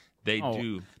mean, they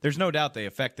do. There's no doubt they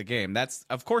affect the game.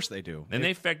 Of course they do. And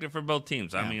they affect it for both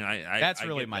teams. I mean, that's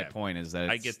really my point is that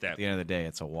I get that. At the end of the day,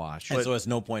 it's a wash. And so it's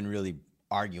no point really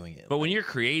arguing it. But when you're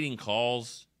creating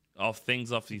calls off things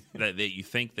that you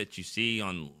think that you see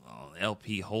on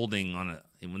LP holding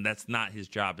when that's not his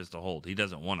job is to hold. He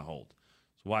doesn't want to hold.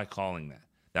 So why calling that?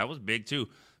 That was big too,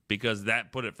 because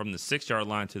that put it from the 6-yard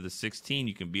line to the 16.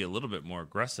 You can be a little bit more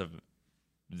aggressive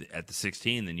at the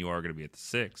 16 than you are going to be at the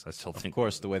 6. I still think. Of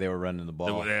course, the way they were running the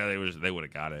ball. They would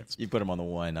have got it. You put them on the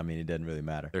 1. I mean, it doesn't really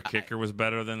matter. Their kicker was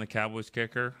better than the Cowboys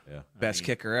kicker. Yeah, best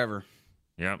kicker ever.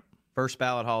 Yep. First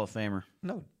ballot Hall of Famer.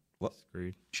 No. What?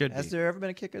 Should Has be. there ever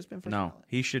been a kicker that's been first ballot?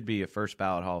 He should be a first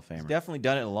ballot Hall of Famer. He's definitely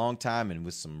done it in a long time and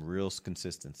with some real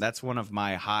consistency. That's one of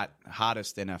my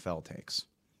hottest NFL takes.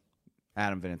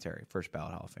 Adam Vinatieri, first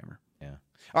ballot Hall of Famer. Yeah.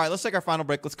 All right, let's take our final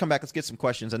break. Let's come back. Let's get some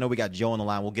questions. I know we got Joe on the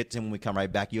line. We'll get to him when we come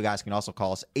right back. You guys can also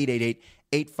call us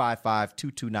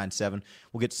 888-855-2297.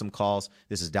 We'll get to some calls.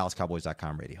 This is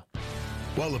DallasCowboys.com radio.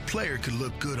 While a player could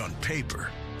look good on paper,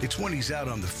 it's when he's out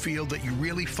on the field that you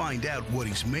really find out what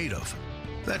he's made of.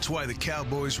 That's why the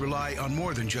Cowboys rely on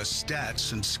more than just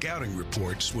stats and scouting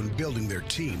reports when building their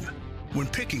team. When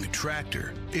picking a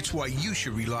tractor, it's why you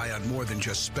should rely on more than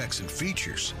just specs and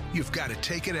features. You've got to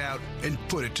take it out and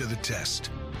put it to the test.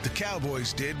 The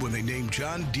Cowboys did when they named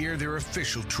John Deere their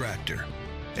official tractor.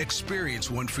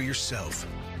 Experience one for yourself.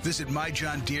 Visit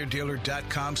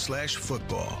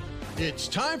myjohndeeredealer.com/football. It's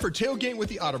time for Tailgate with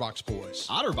the OtterBox boys.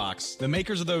 OtterBox, the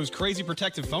makers of those crazy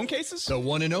protective phone cases? The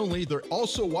one and only. They're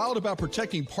also wild about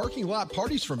protecting parking lot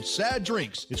parties from sad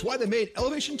drinks. It's why they made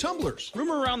Elevation tumblers.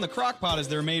 Rumor around the crockpot is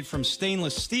they're made from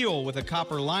stainless steel with a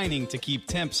copper lining to keep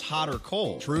temps hot or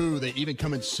cold. True, they even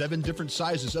come in 7 different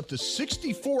sizes, up to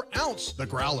 64 ounce, the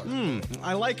Growler.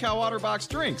 I like how OtterBox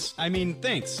drinks.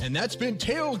 Thinks. And that's been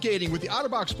Tailgating with the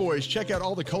OtterBox boys. Check out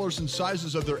all the colors and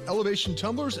sizes of their Elevation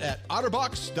tumblers at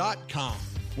OtterBox.com.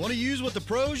 Want to use what the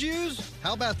pros use?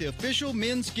 How about the official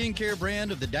men's skincare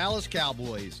brand of the Dallas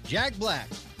Cowboys, Jack Black?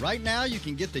 Right now, you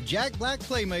can get the Jack Black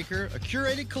Playmaker, a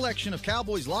curated collection of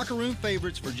Cowboys locker room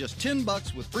favorites for just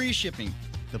 $10 with free shipping.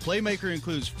 The Playmaker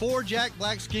includes 4 Jack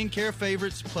Black skincare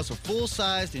favorites, plus a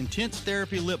full-sized Intense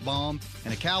Therapy lip balm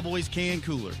and a Cowboys can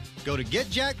cooler. Go to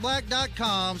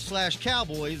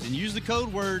getjackblack.com/Cowboys and use the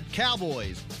code word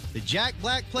Cowboys. The Jack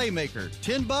Black Playmaker,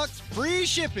 $10, free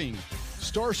shipping.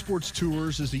 Star Sports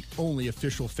Tours is the only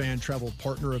official fan travel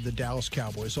partner of the Dallas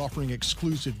Cowboys, offering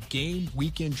exclusive game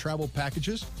weekend travel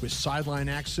packages with sideline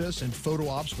access and photo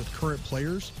ops with current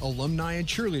players, alumni, and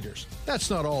cheerleaders. That's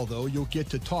not all, though. You'll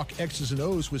get to talk X's and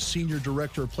O's with Senior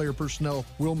Director of Player Personnel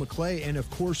Will McClay, and of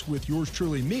course with yours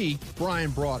truly, me,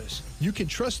 Brian Broaddus. You can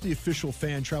trust the official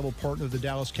fan travel partner of the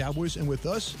Dallas Cowboys, and with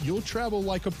us, you'll travel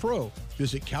like a pro.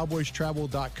 Visit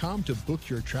cowboystravel.com to book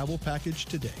your travel package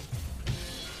today.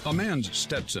 A man's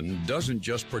Stetson doesn't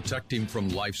just protect him from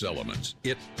life's elements.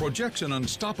 It projects an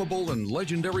unstoppable and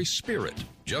legendary spirit,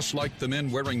 just like the men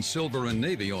wearing silver and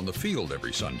navy on the field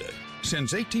every Sunday.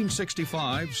 Since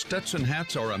 1865, Stetson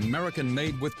hats are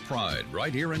American-made with pride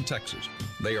right here in Texas.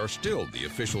 They are still the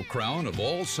official crown of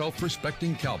all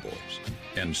self-respecting Cowboys.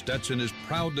 And Stetson is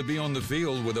proud to be on the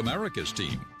field with America's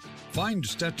team. Find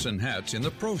Stetson hats in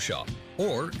the Pro Shop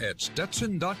or at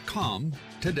Stetson.com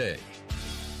today.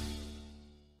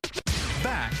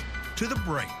 Back to the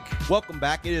break. Welcome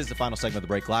back. It is the final segment of the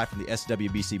break, live from the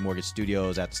SWBC Mortgage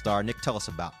Studios at the Star. Nick, tell us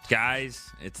about. Guys,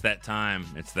 it's that time.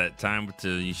 It's that time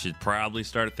you should probably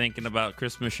start thinking about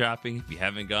Christmas shopping if you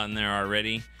haven't gotten there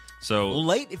already. So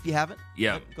late if you haven't.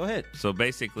 Yeah. Go ahead. So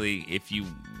basically, if you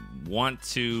want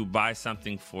to buy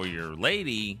something for your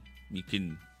lady, you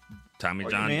can Tommy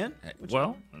John. Man?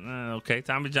 Okay,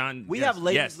 Tommy John. We yes, have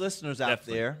ladies yes, listeners out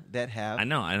definitely. there that have. I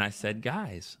know, and I said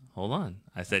guys. Hold on.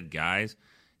 I said guys.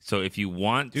 So if you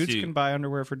want dudes can buy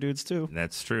underwear for dudes too.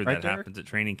 That's true. Right that there? happens at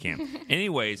training camp.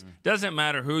 Anyways, doesn't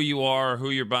matter who you are,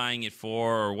 who you're buying it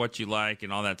for, or what you like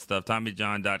and all that stuff.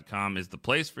 TommyJohn.com is the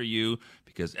place for you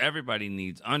because everybody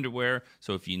needs underwear.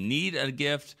 So if you need a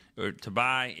gift or to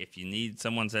buy, if you need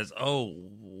someone says, "Oh,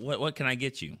 what can I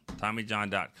get you?"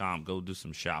 TommyJohn.com. Go do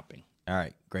some shopping. All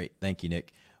right, great. Thank you,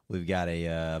 Nick. We've got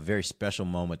a very special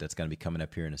moment that's going to be coming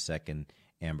up here in a second.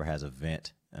 Amber has a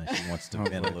vent. She wants to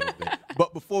vent a little bit.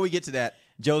 But before we get to that,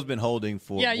 Joe's been holding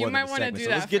for you more might than a want to segment. do So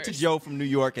that let's get first. to Joe from New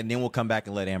York, and then we'll come back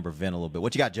and let Amber vent a little bit.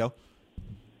 What you got, Joe?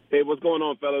 Hey, what's going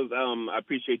on, fellas? I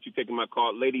appreciate you taking my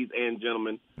call. Ladies and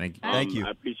gentlemen. Thank you. Thank you.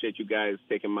 I appreciate you guys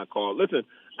taking my call. Listen,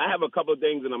 I have a couple of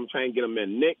things, and I'm trying to get them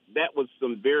in. Nick, that was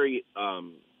some very,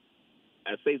 observant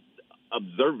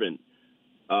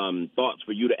thoughts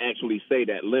for you to actually say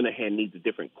that Linehan needs a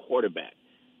different quarterback.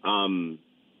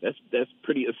 That's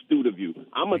pretty astute of you.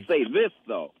 I'm going to say this,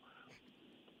 though.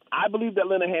 I believe that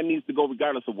Linehan needs to go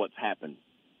regardless of what's happened,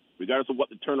 regardless of what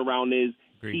the turnaround is.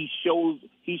 Agreed.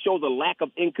 He shows a lack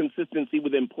of inconsistency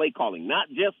within play calling, not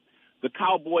just the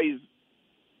Cowboys,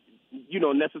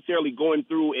 necessarily going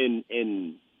through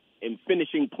and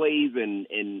finishing plays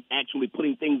and actually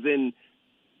putting things in,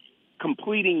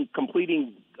 completing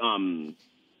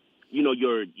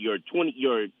your 20,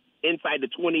 your inside the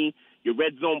 20, your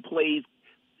red zone plays.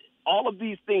 All of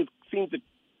these things seem to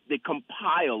they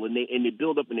compile and they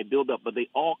build up, but they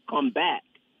all come back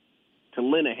to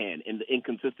Linehan and the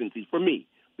inconsistencies. For me,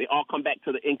 they all come back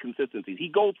to the inconsistencies. He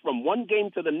goes from one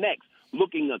game to the next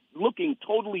looking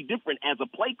totally different as a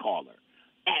play caller.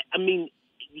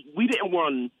 We didn't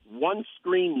run one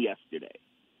screen yesterday,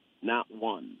 not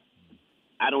one.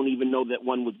 I don't even know that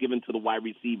one was given to the wide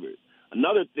receivers.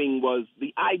 Another thing was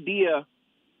the idea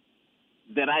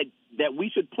that we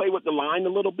should play with the line a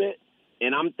little bit,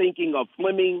 and I'm thinking of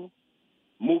Fleming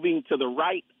moving to the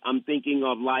right. I'm thinking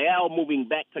of Lyell moving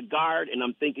back to guard, and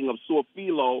I'm thinking of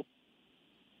Suafilo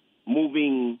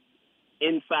moving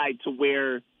inside to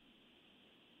where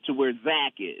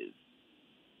Zach is.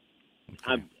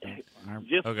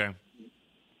 Okay.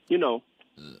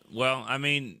 Well, I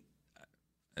mean,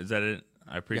 is that it?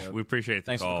 We appreciate the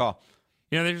Thanks call. for the call.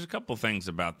 There's a couple things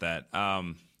about that.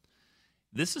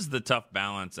 This is the tough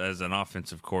balance as an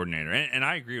offensive coordinator, and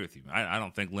I agree with you. I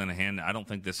don't think Linehan. I don't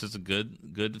think this is a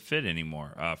good fit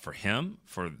anymore for him.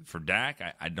 For Dak,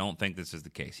 I don't think this is the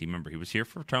case. He was here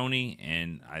for Tony,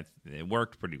 and it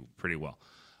worked pretty well.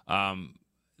 The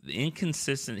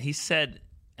inconsistent. He said,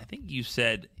 I think you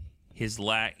said he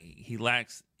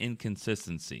lacks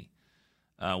inconsistency,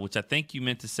 which I think you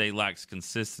meant to say lacks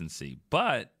consistency,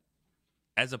 but.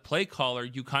 As a play caller,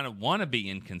 you kind of want to be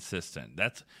inconsistent.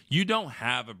 You don't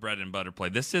have a bread and butter play.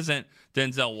 This isn't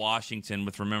Denzel Washington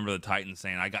with Remember the Titans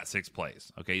saying, I got 6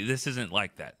 plays. Okay, this isn't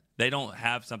like that. They don't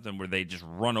have something where they just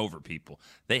run over people.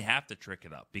 They have to trick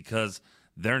it up because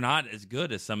they're not as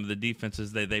good as some of the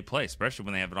defenses they play, especially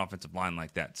when they have an offensive line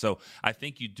like that. So I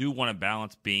think you do want to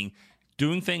balance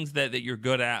doing things that you're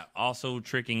good at, also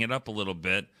tricking it up a little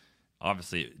bit.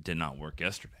 Obviously, it did not work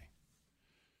yesterday.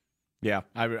 Yeah,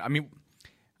 I mean,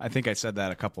 I think I said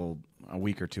that a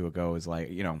week or two ago, is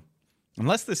like,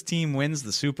 unless this team wins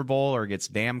the Super Bowl or gets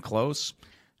damn close,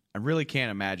 I really can't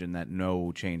imagine that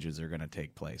no changes are going to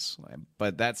take place.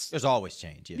 But there's always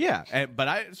change. Yeah. But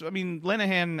I mean,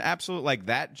 Linehan, absolutely,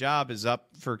 that job is up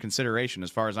for consideration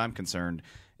as far as I'm concerned.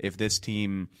 If this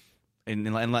team,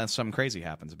 unless something crazy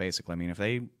happens, basically, I mean, if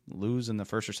they lose in the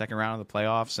first or second round of the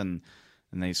playoffs and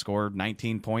they score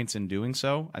 19 points in doing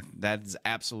so, that's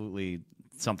absolutely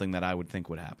something that I would think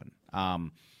would happen.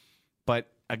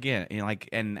 But again,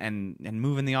 and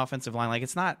moving the offensive line,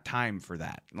 it's not time for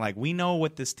that. We know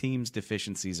what this team's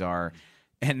deficiencies are,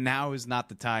 and now is not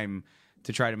the time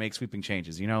to try to make sweeping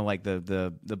changes.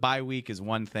 The bye week is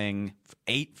one thing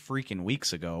 8 freaking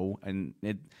weeks ago, and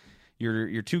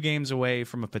you're 2 games away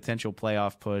from a potential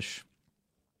playoff push.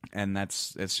 And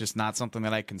it's just not something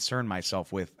that I concern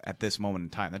myself with at this moment in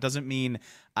time. That doesn't mean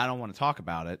I don't want to talk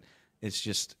about it. It's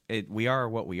just we are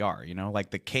what we are,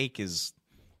 the cake is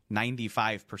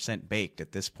 95% baked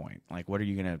at this point. What are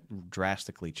you going to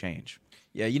drastically change?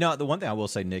 Yeah, the one thing I will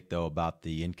say, Nick, though, about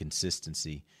the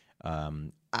inconsistency,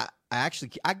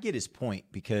 I get his point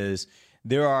because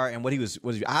there are, and what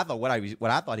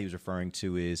I thought he was referring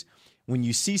to is when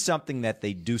you see something that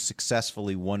they do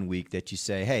successfully one week that you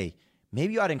say, hey,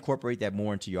 maybe you ought to incorporate that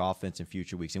more into your offense in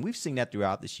future weeks. And we've seen that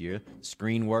throughout this year.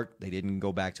 Screen work, they didn't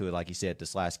go back to it like he said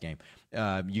this last game.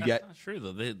 That's not true,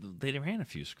 though. They ran a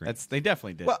few screens. They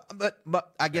definitely did. Well,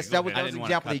 but I guess that was the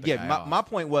example they gave. My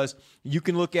point was you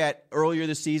can look at earlier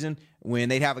this season when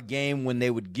they'd have a game when they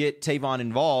would get Tavon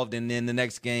involved, and then the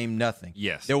next game, nothing.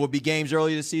 Yes. There would be games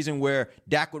earlier this season where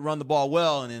Dak would run the ball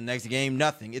well, and then the next game,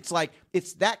 nothing. It's like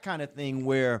it's that kind of thing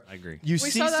where I agree. You We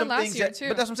see saw that some last things year, that, too.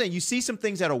 but that's what I'm saying. You see some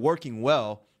things that are working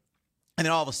well, and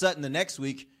then all of a sudden the next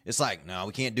week it's like, no,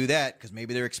 we can't do that because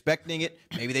maybe they're expecting it.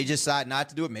 Maybe they just decide not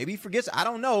to do it. Maybe he forgets. I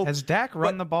don't know. Has Dak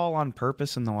run the ball on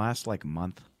purpose in the last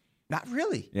month? Not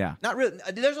really. Yeah. Not really.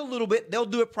 There's a little bit. They'll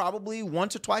do it probably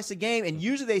once or twice a game, and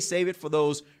usually they save it for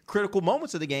those critical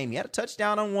moments of the game. He had a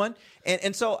touchdown on one,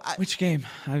 and so which game?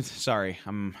 I'm sorry.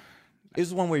 It was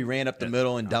the one where he ran up the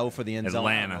middle and dove for the end zone.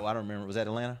 Atlanta. I don't remember. Was that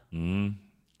Atlanta? Mm-hmm.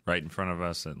 Right in front of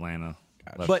us, Atlanta.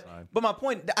 But my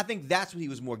point, I think that's what he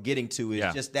was more getting to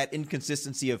is just that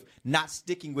inconsistency of not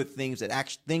sticking with things that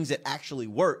actually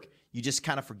work. You just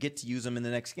kind of forget to use them in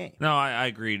the next game. No, I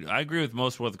agreed. I agree with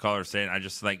most of what the caller is saying. I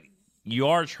just you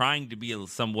are trying to be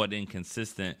somewhat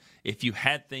inconsistent. If you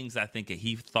had things, I think that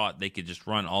he thought they could just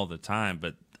run all the time,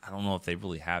 but I don't know if they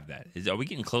really have that. Are we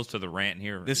getting close to the rant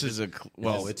here? This is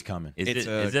it's coming. Is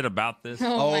it about this?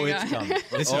 It's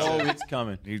coming. It's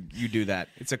coming. You do that.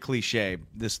 It's a cliche.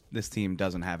 This team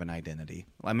doesn't have an identity.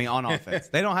 I mean, on offense,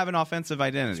 they don't have an offensive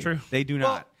identity. It's true. They do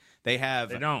not. They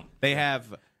don't. They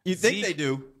have. You think they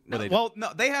do? No,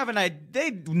 they have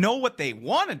They know what they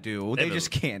want to do. They just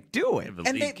can't do it. But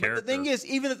the thing is,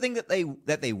 even the thing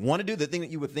that they want to do, the thing that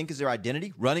you would think is their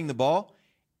identity, running the ball.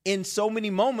 In so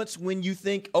many moments when you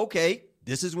think, okay,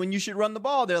 this is when you should run the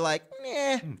ball, they're like,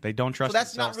 nah. They don't trust. So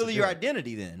that's not themselves really to your do it.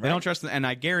 identity, then. Right? They don't trust them, and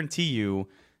I guarantee you,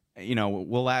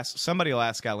 somebody will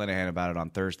ask Scott Linehan about it on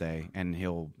Thursday, and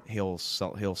he'll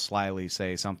slyly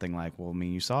say something like, "Well, I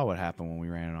mean, you saw what happened when we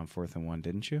ran it on 4th and 1,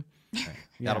 didn't you?"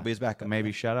 That'll be his backup.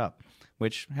 Maybe shut up.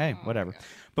 Which, hey, whatever.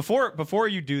 Before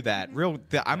you do that, I'm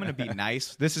going to be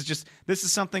nice. This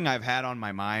is something I've had on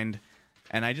my mind.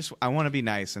 And I want to be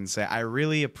nice and say I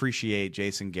really appreciate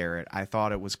Jason Garrett. I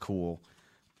thought it was cool.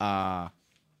 I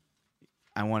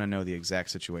want to know the exact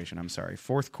situation. I'm sorry.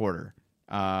 Fourth quarter.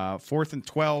 4th and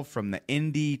 12 from the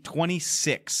Indy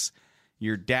 26.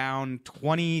 You're down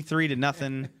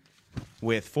 23-0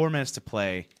 with 4 minutes to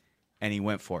play, and he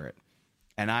went for it.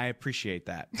 And I appreciate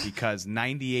that because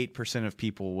 98% of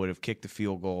people would have kicked the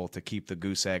field goal to keep the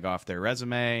goose egg off their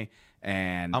resume.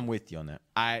 And I'm with you on that.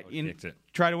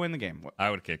 Try to win the game. I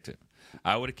would have kicked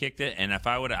it. And if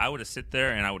I would have sit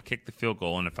there and I would kick the field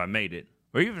goal. And if I made it,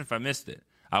 or even if I missed it,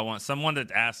 I want someone to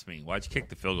ask me, why'd you kick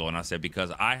the field goal? And I said,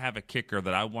 because I have a kicker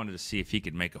that I wanted to see if he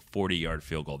could make a 40-yard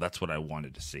field goal. That's what I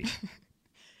wanted to see.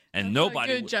 And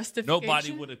nobody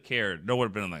would have cared. No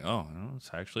one would have been like, oh, no, it's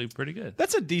actually pretty good.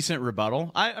 That's a decent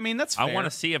rebuttal. I mean, that's fair. I want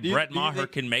to see if Brett Maher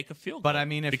can make a field goal. But I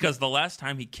mean, because the last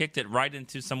time he kicked it right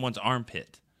into someone's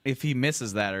armpit. If he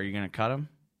misses that, are you going to cut him?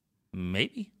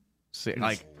 Maybe. See,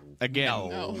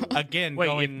 again.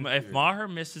 Wait, if Maher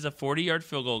misses a 40-yard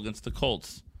field goal against the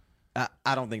Colts,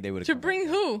 I don't think they would have. To bring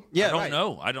who? Yeah,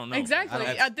 I don't know. Exactly.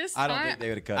 At this time, I don't think they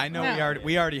would have cut. I know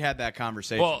we already had that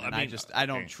conversation. Well, I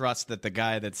don't trust that the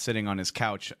guy that's sitting on his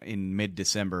couch in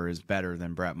mid-December is better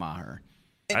than Brett Maher.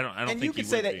 I don't think you could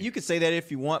say that. You could say that if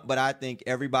you want, but I think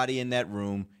everybody in that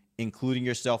room, including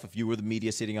yourself, if you were the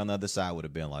media sitting on the other side, would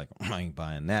have been like, I ain't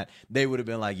buying that. They would have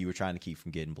been like, you were trying to keep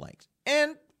from getting blanked.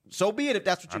 And so be it if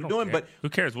that's what you were doing. Care. But who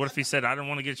cares? What if he said, I don't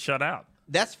want to get shut out?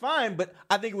 That's fine, but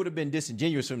I think it would have been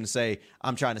disingenuous for him to say,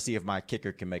 I'm trying to see if my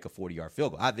kicker can make a 40-yard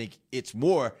field goal. I think it's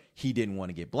more he didn't want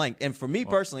to get blanked. And for me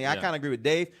personally, I kind of agree with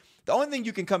Dave. The only thing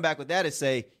you can come back with that is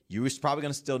say you was probably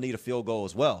going to still need a field goal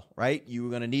as well, right? You were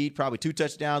going to need probably 2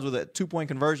 touchdowns with a 2-point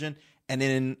conversion and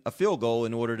then a field goal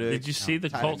in order to. Did you see the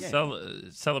Colts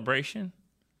celebration?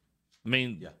 I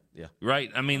mean, yeah. Right?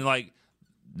 I mean, like,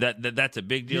 that's a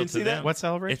big deal to them. That? What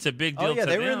celebration? It's a big deal to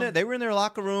them. They were in their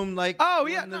locker room like. Oh,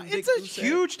 yeah. No, it's a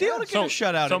huge deal to get a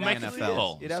shutout in the NFL. A field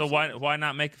goal. So why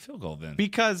not make a field goal then?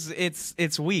 Because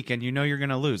it's weak and you know you're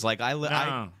going to lose. Like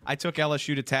I took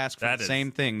LSU to task for the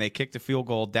same thing. They kicked a field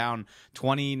goal down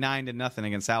 29-0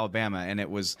 against Alabama, and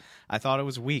I thought it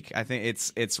was weak. I think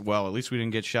it's well, at least we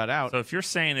didn't get shut out. So if you're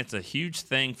saying it's a huge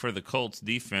thing for the Colts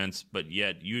defense, but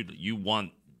yet you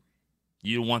want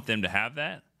You want them to have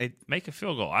that? Make a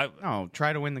field goal. No,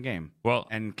 try to win the game. Well,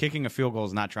 and kicking a field goal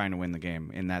is not trying to win the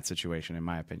game in that situation, in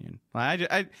my opinion.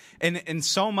 And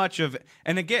so much of,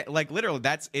 and again, like literally,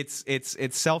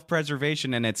 it's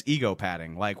self-preservation and it's ego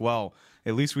padding. Like, well,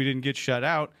 at least we didn't get shut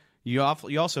out. You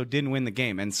also didn't win the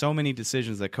game, and so many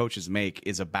decisions that coaches make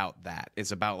is about that.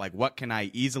 It's about like, what can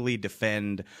I easily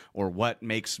defend, or what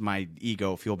makes my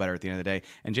ego feel better at the end of the day.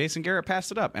 And Jason Garrett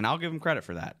passed it up, and I'll give him credit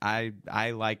for that. I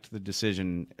liked the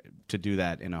decision to do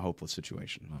that in a hopeless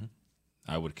situation.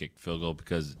 I would kick the field goal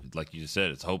because, like you just said,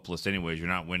 it's hopeless anyways. You're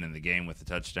not winning the game with the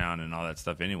touchdown and all that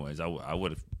stuff anyways. I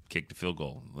would have kicked the field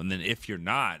goal. And then if you're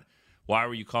not, why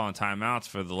were you calling timeouts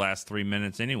for the last 3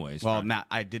 minutes anyways? Well,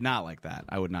 I did not like that.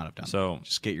 I would not have done that.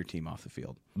 Just get your team off the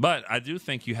field. But I do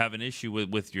think you have an issue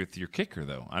with your kicker,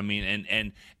 though. I mean,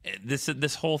 and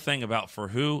this whole thing about for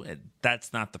who,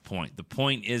 that's not the point. The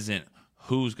point isn't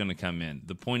who's going to come in.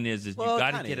 The point is you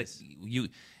got to get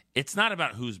it's not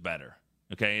about who's better.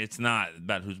 Okay, it's not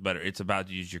about who's better. It's about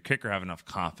does your kicker have enough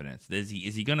confidence? Is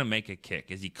he going to make a kick?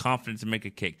 Is he confident to make a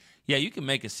kick? Yeah, you can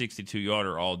make a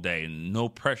 62-yarder all day and no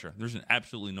pressure. There's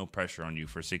absolutely no pressure on you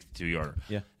for a 62-yarder.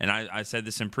 Yeah. And I said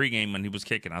this in pregame when he was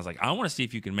kicking. I was like, I want to see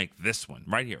if you can make this one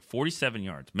right here, 47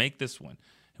 yards. Make this one.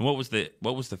 And what was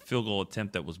the field goal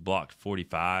attempt that was blocked?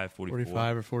 45, 44?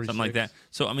 45 or 46. Something like that.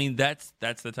 So, I mean, that's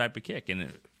the type of kick.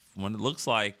 And when it looks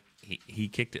like he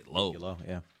kicked it low.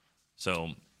 Yeah.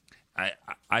 So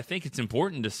I think it's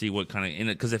important to see what kind of in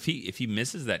it, because if he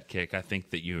misses that kick, I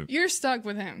think that you're stuck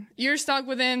with him. You're stuck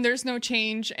with him. There's no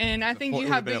change, and I think you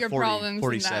have bigger problems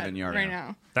than that right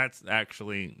now. That's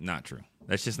actually not true.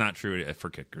 That's just not true for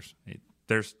kickers.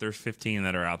 There's 15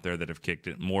 that are out there that have kicked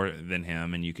it more than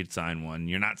him, and you could sign one.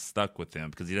 You're not stuck with him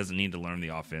because he doesn't need to learn the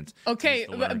offense. Okay,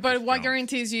 but what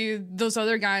guarantees you those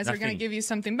other guys are going to give you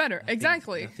something better?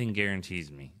 Exactly. Nothing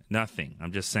guarantees me. Nothing.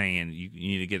 I'm just saying you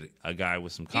need to get a guy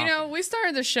with some confidence. We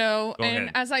started the show,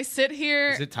 and as I sit here,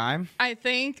 is it time? I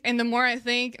think, and the more I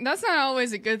think, that's not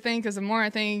always a good thing because the more I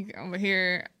think over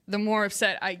here, the more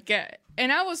upset I get.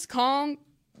 And I was calm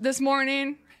this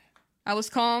morning.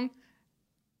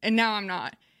 And now I'm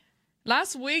not.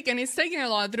 Last week, and it's taking a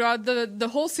lot throughout the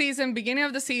whole season, beginning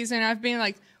of the season, I've been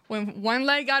like, when one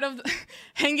leg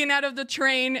hanging out of the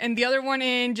train and the other one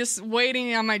in, just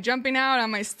waiting. Am I jumping out?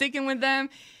 Am I sticking with them?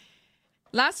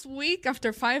 Last week,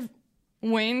 after 5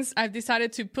 wins, I've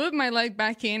decided to put my leg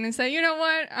back in and say, you know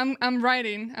what? I'm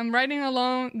riding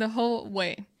alone the whole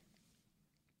way.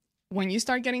 When you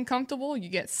start getting comfortable, you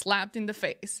get slapped in the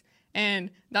face.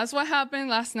 And that's what happened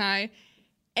last night.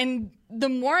 And the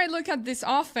more I look at this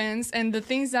offense and the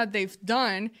things that they've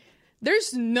done,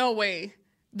 there's no way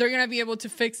they're going to be able to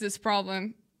fix this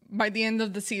problem by the end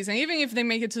of the season, even if they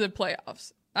make it to the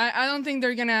playoffs. I don't think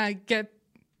they're going to get,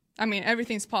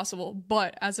 everything's possible,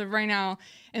 but as of right now,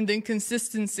 and the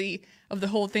inconsistency of the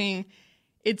whole thing,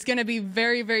 it's going to be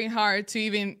very, very hard to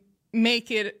even make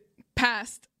it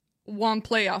past one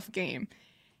playoff game.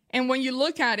 And when you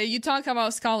look at it, you talk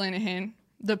about Scott Linehan,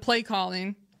 the play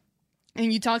calling,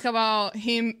 and you talk about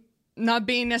him not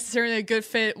being necessarily a good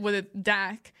fit with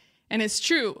Dak, and it's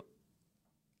true.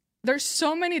 There's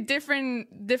so many different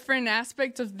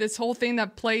aspects of this whole thing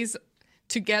that plays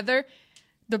together.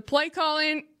 The play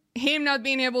calling, him not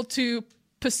being able to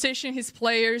position his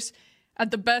players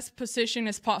at the best position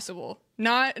as possible,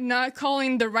 not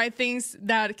calling the right things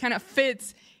that kind of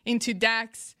fits into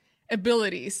Dak's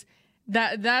abilities.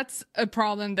 That's a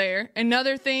problem there.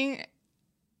 Another thing,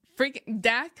 freaking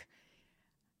Dak.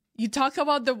 You talk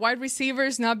about the wide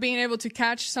receivers not being able to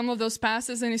catch some of those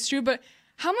passes, and it's true, but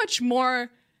how much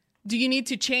more do you need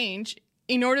to change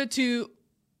in order to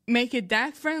make it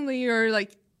Dak friendly or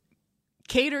like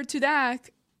cater to Dak?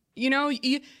 You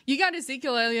got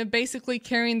Ezekiel Elliott basically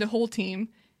carrying the whole team.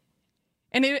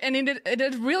 And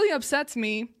it really upsets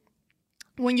me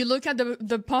when you look at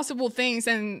the possible things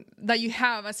and that you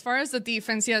have as far as the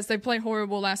defense. Yes, they played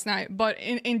horrible last night, but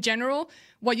in general,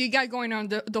 what you got going on,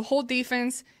 the whole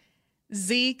defense,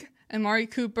 Zeke and Amari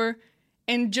Cooper,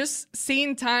 and just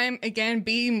seeing time again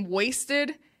being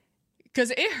wasted,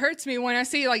 because it hurts me when I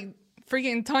see like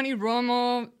freaking Tony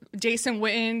Romo, Jason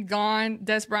Witten gone,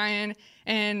 Des Bryant,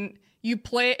 and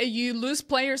you lose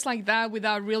players like that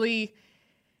without really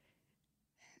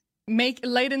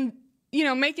making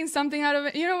something out of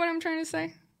it. You know what I'm trying to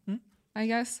say? I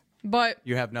guess. But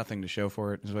you have nothing to show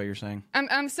for it, is what you're saying?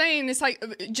 I'm saying it's like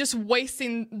just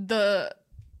wasting the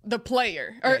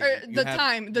player or the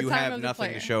time of the player. You have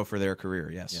nothing to show for their career.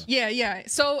 Yes. Yeah.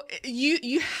 So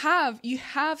you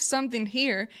have something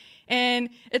here, and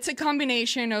it's a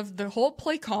combination of the whole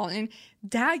play calling.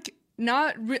 Dak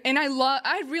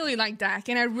I really like Dak,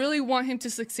 and I really want him to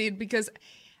succeed because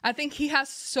I think he has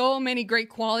so many great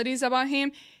qualities about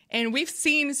him, and we've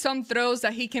seen some throws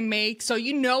that he can make, so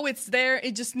it's there.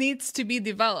 It just needs to be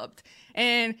developed.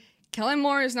 And Kellen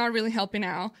Moore is not really helping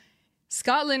out.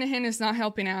 Scott Linehan is not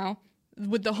helping out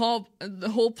with the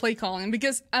whole play calling,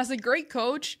 because as a great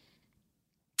coach,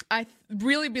 I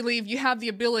really believe you have the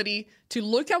ability to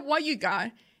look at what you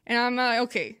got, and I'm like,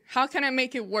 okay, how can I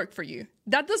make it work for you?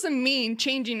 That doesn't mean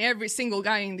changing every single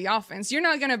guy in the offense. You're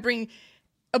not going to bring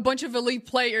a bunch of elite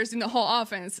players in the whole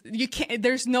offense. You can't.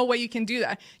 There's no way you can do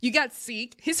that. You got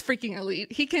Zeke. He's freaking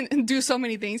elite. He can do so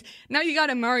many things. Now you got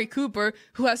Amari Cooper,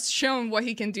 who has shown what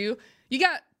he can do. You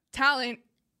got talent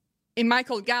in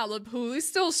Michael Gallup, who is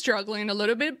still struggling a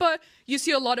little bit, but you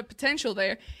see a lot of potential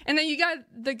there. And then you got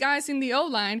the guys in the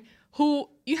O-line who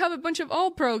you have a bunch of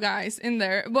all-pro guys in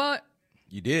there. But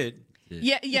you did.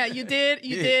 Yeah, you did.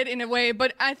 You did in a way.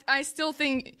 But I still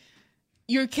think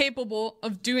you're capable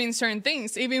of doing certain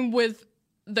things, even with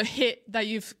the hit that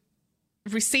you've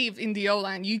received in the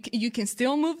O-line. You can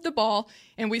still move the ball,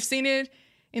 and we've seen it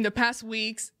in the past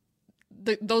weeks.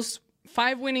 Those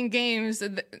 5 winning games,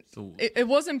 it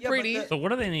wasn't pretty. So what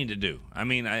do they need to do? I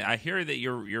mean, I hear that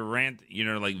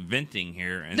you're like venting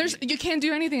here, and you can't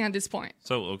do anything at this point.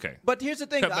 So okay, but here's the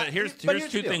thing. But here's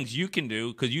two things you can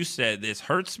do, because you said this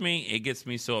hurts me. It gets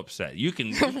me so upset. You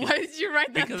can. Why did you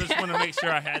write that? Because I just want to make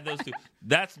sure I had those two.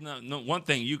 That's no one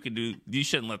thing you can do. You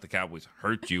shouldn't let the Cowboys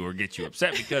hurt you or get you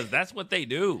upset, because that's what they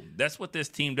do. That's what this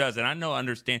team does. And I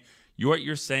understand what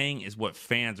you're saying is what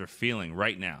fans are feeling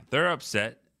right now. They're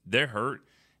upset. They're hurt,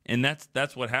 and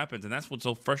that's what happens, and that's what's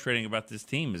so frustrating about this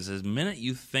team is the minute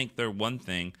you think they're one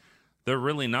thing, they're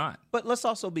really not. But let's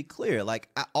also be clear, like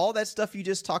all that stuff you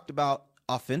just talked about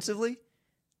offensively,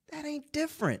 that ain't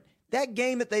different. That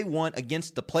game that they won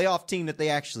against the playoff team that they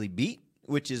actually beat,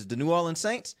 which is the New Orleans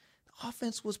Saints, the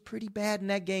offense was pretty bad in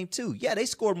that game too. Yeah, they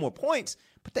scored more points,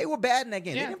 but they were bad in that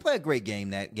game. Yeah. They didn't play a great game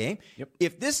that game. Yep.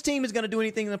 If this team is going to do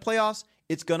anything in the playoffs,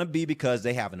 it's going to be because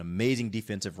they have an amazing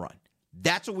defensive run.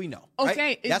 That's what we know.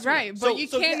 Okay, it's right. But you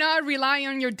cannot rely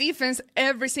on your defense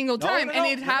every single time. And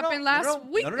it happened last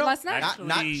night. Actually,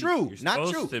 not true. Not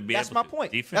true. That's my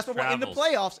point. That's my point. In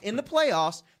the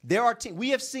playoffs, there are teams.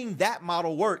 We have seen that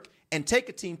model work and take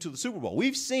a team to the Super Bowl.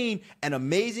 We've seen an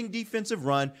amazing defensive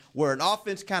run where an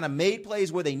offense kind of made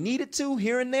plays where they needed to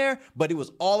here and there, but it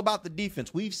was all about the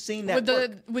defense. We've seen that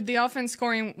with the offense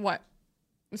scoring what?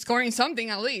 Scoring something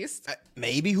at least.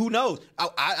 Maybe, who knows?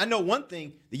 I know one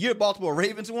thing. The year Baltimore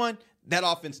Ravens won, that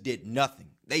offense did nothing.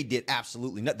 They did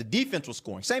absolutely nothing. The defense was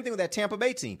scoring. Same thing with that Tampa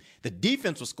Bay team. The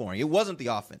defense was scoring. It wasn't the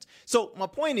offense. So my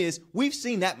point is, we've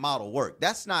seen that model work.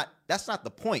 That's not the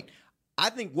point. I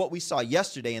think what we saw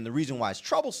yesterday, and the reason why it's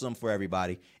troublesome for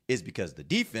everybody, is because the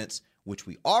defense, which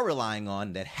we are relying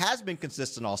on, that has been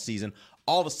consistent all season,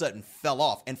 all of a sudden fell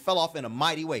off in a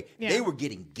mighty way. Yeah. They were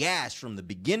getting gashed from the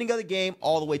beginning of the game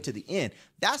all the way to the end.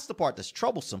 That's the part that's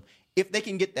troublesome. If they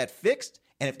can get that fixed,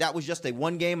 and if that was just a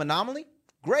one-game anomaly,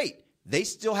 great. They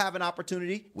still have an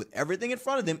opportunity with everything in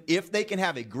front of them, if they can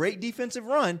have a great defensive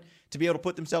run, to be able to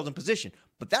put themselves in position.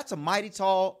 But that's a mighty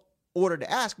tall order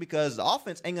to ask, because the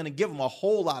offense ain't going to give them a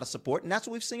whole lot of support, and that's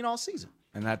what we've seen all season.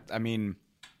 And that, I mean,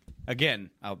 again,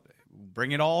 I'll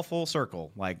bring it all full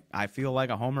circle. Like, I feel like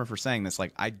a homer for saying this.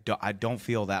 Like, I don't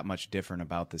feel that much different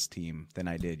about this team than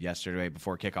I did yesterday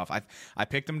before kickoff. I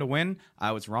picked them to win.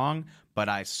 I was wrong, but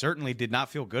I certainly did not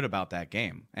feel good about that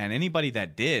game. And anybody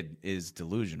that did is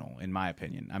delusional, in my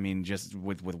opinion. I mean, just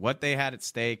with what they had at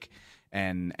stake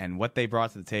and what they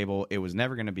brought to the table, it was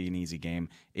never going to be an easy game.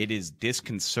 It is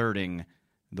disconcerting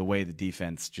the way the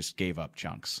defense just gave up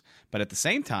chunks. But at the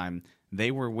same time, they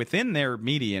were within their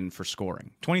median for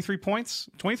scoring. 23 points.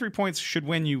 23 points should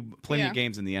win you plenty of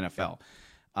games in the NFL.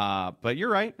 But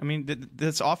you're right. I mean,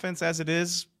 this offense as it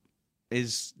is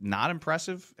not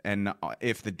impressive. And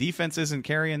if the defense isn't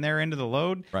carrying their end of the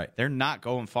load, they're not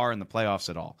going far in the playoffs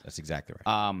at all. That's exactly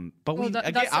right.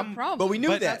 That's the problem. But we knew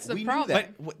that. That's the problem.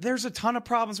 But there's a ton of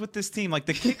problems with this team. Like,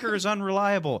 the kicker is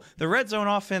unreliable. The red zone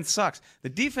offense sucks. The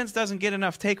defense doesn't get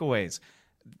enough takeaways.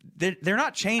 They're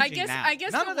not changing now. I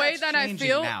guess the way that I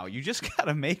feel now, you just got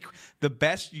to make the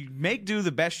best. You do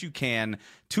the best you can.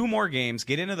 2 more games,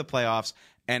 get into the playoffs,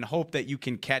 and hope that you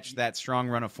can catch that strong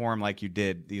run of form like you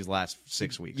did these last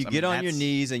 6 weeks. You get on your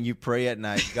knees and you pray at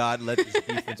night, God, let this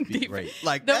defense be great.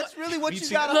 Like, that's really what you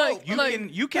got to hope.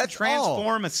 You can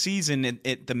transform a season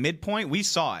at the midpoint. We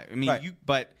saw it. I mean,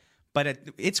 But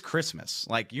it's Christmas.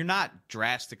 Like, you're not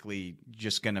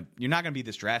gonna be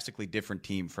this drastically different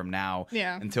team from now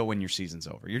until when your season's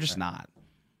over. You're just not.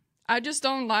 I just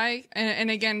don't like,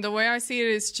 and again, the way I see it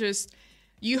is just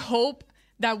you hope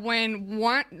that when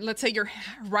let's say your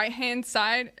right hand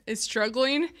side is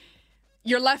struggling,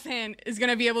 your left hand is going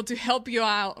to be able to help you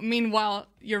out. Meanwhile,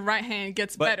 your right hand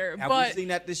gets better. Have we seen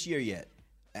that this year yet?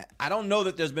 I don't know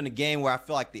that there's been a game where I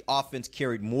feel like the offense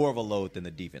carried more of a load than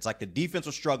the defense. Like the defense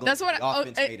was struggling. That's what the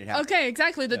offense made it happen. Okay,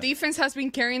 exactly. The defense has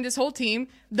been carrying this whole team.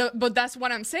 But that's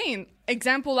what I'm saying.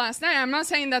 Example last night. I'm not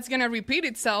saying that's going to repeat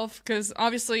itself because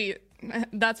obviously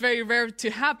that's very rare to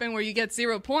happen where you get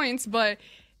 0 points. But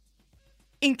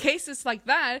in cases like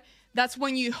that, that's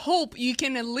when you hope you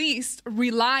can at least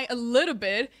rely a little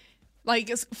bit, like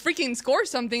freaking score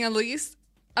something at least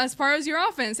as far as your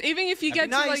offense. Even if you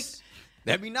get to like.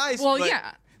 That'd be nice. Well, but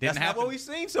yeah. That's not what we've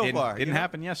seen so far. Didn't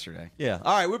happen yesterday. Yeah.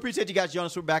 All right. We appreciate you guys,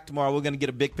 Jonas. We're back tomorrow. We're going to get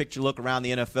a big picture look around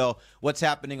the NFL, what's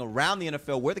happening around the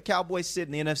NFL, where the Cowboys sit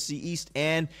in the NFC East,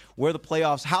 and where the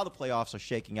playoffs, how the playoffs are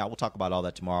shaking out. We'll talk about all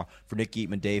that tomorrow. For Nick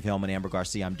Eatman, Dave Hellman, Amber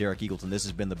Garcia, I'm Derek Eagleton. This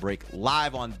has been The Break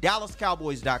live on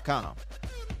DallasCowboys.com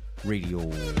radio.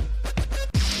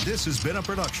 This has been a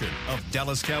production of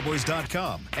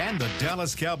DallasCowboys.com and the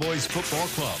Dallas Cowboys Football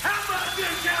Club. How about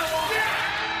this, Cowboys?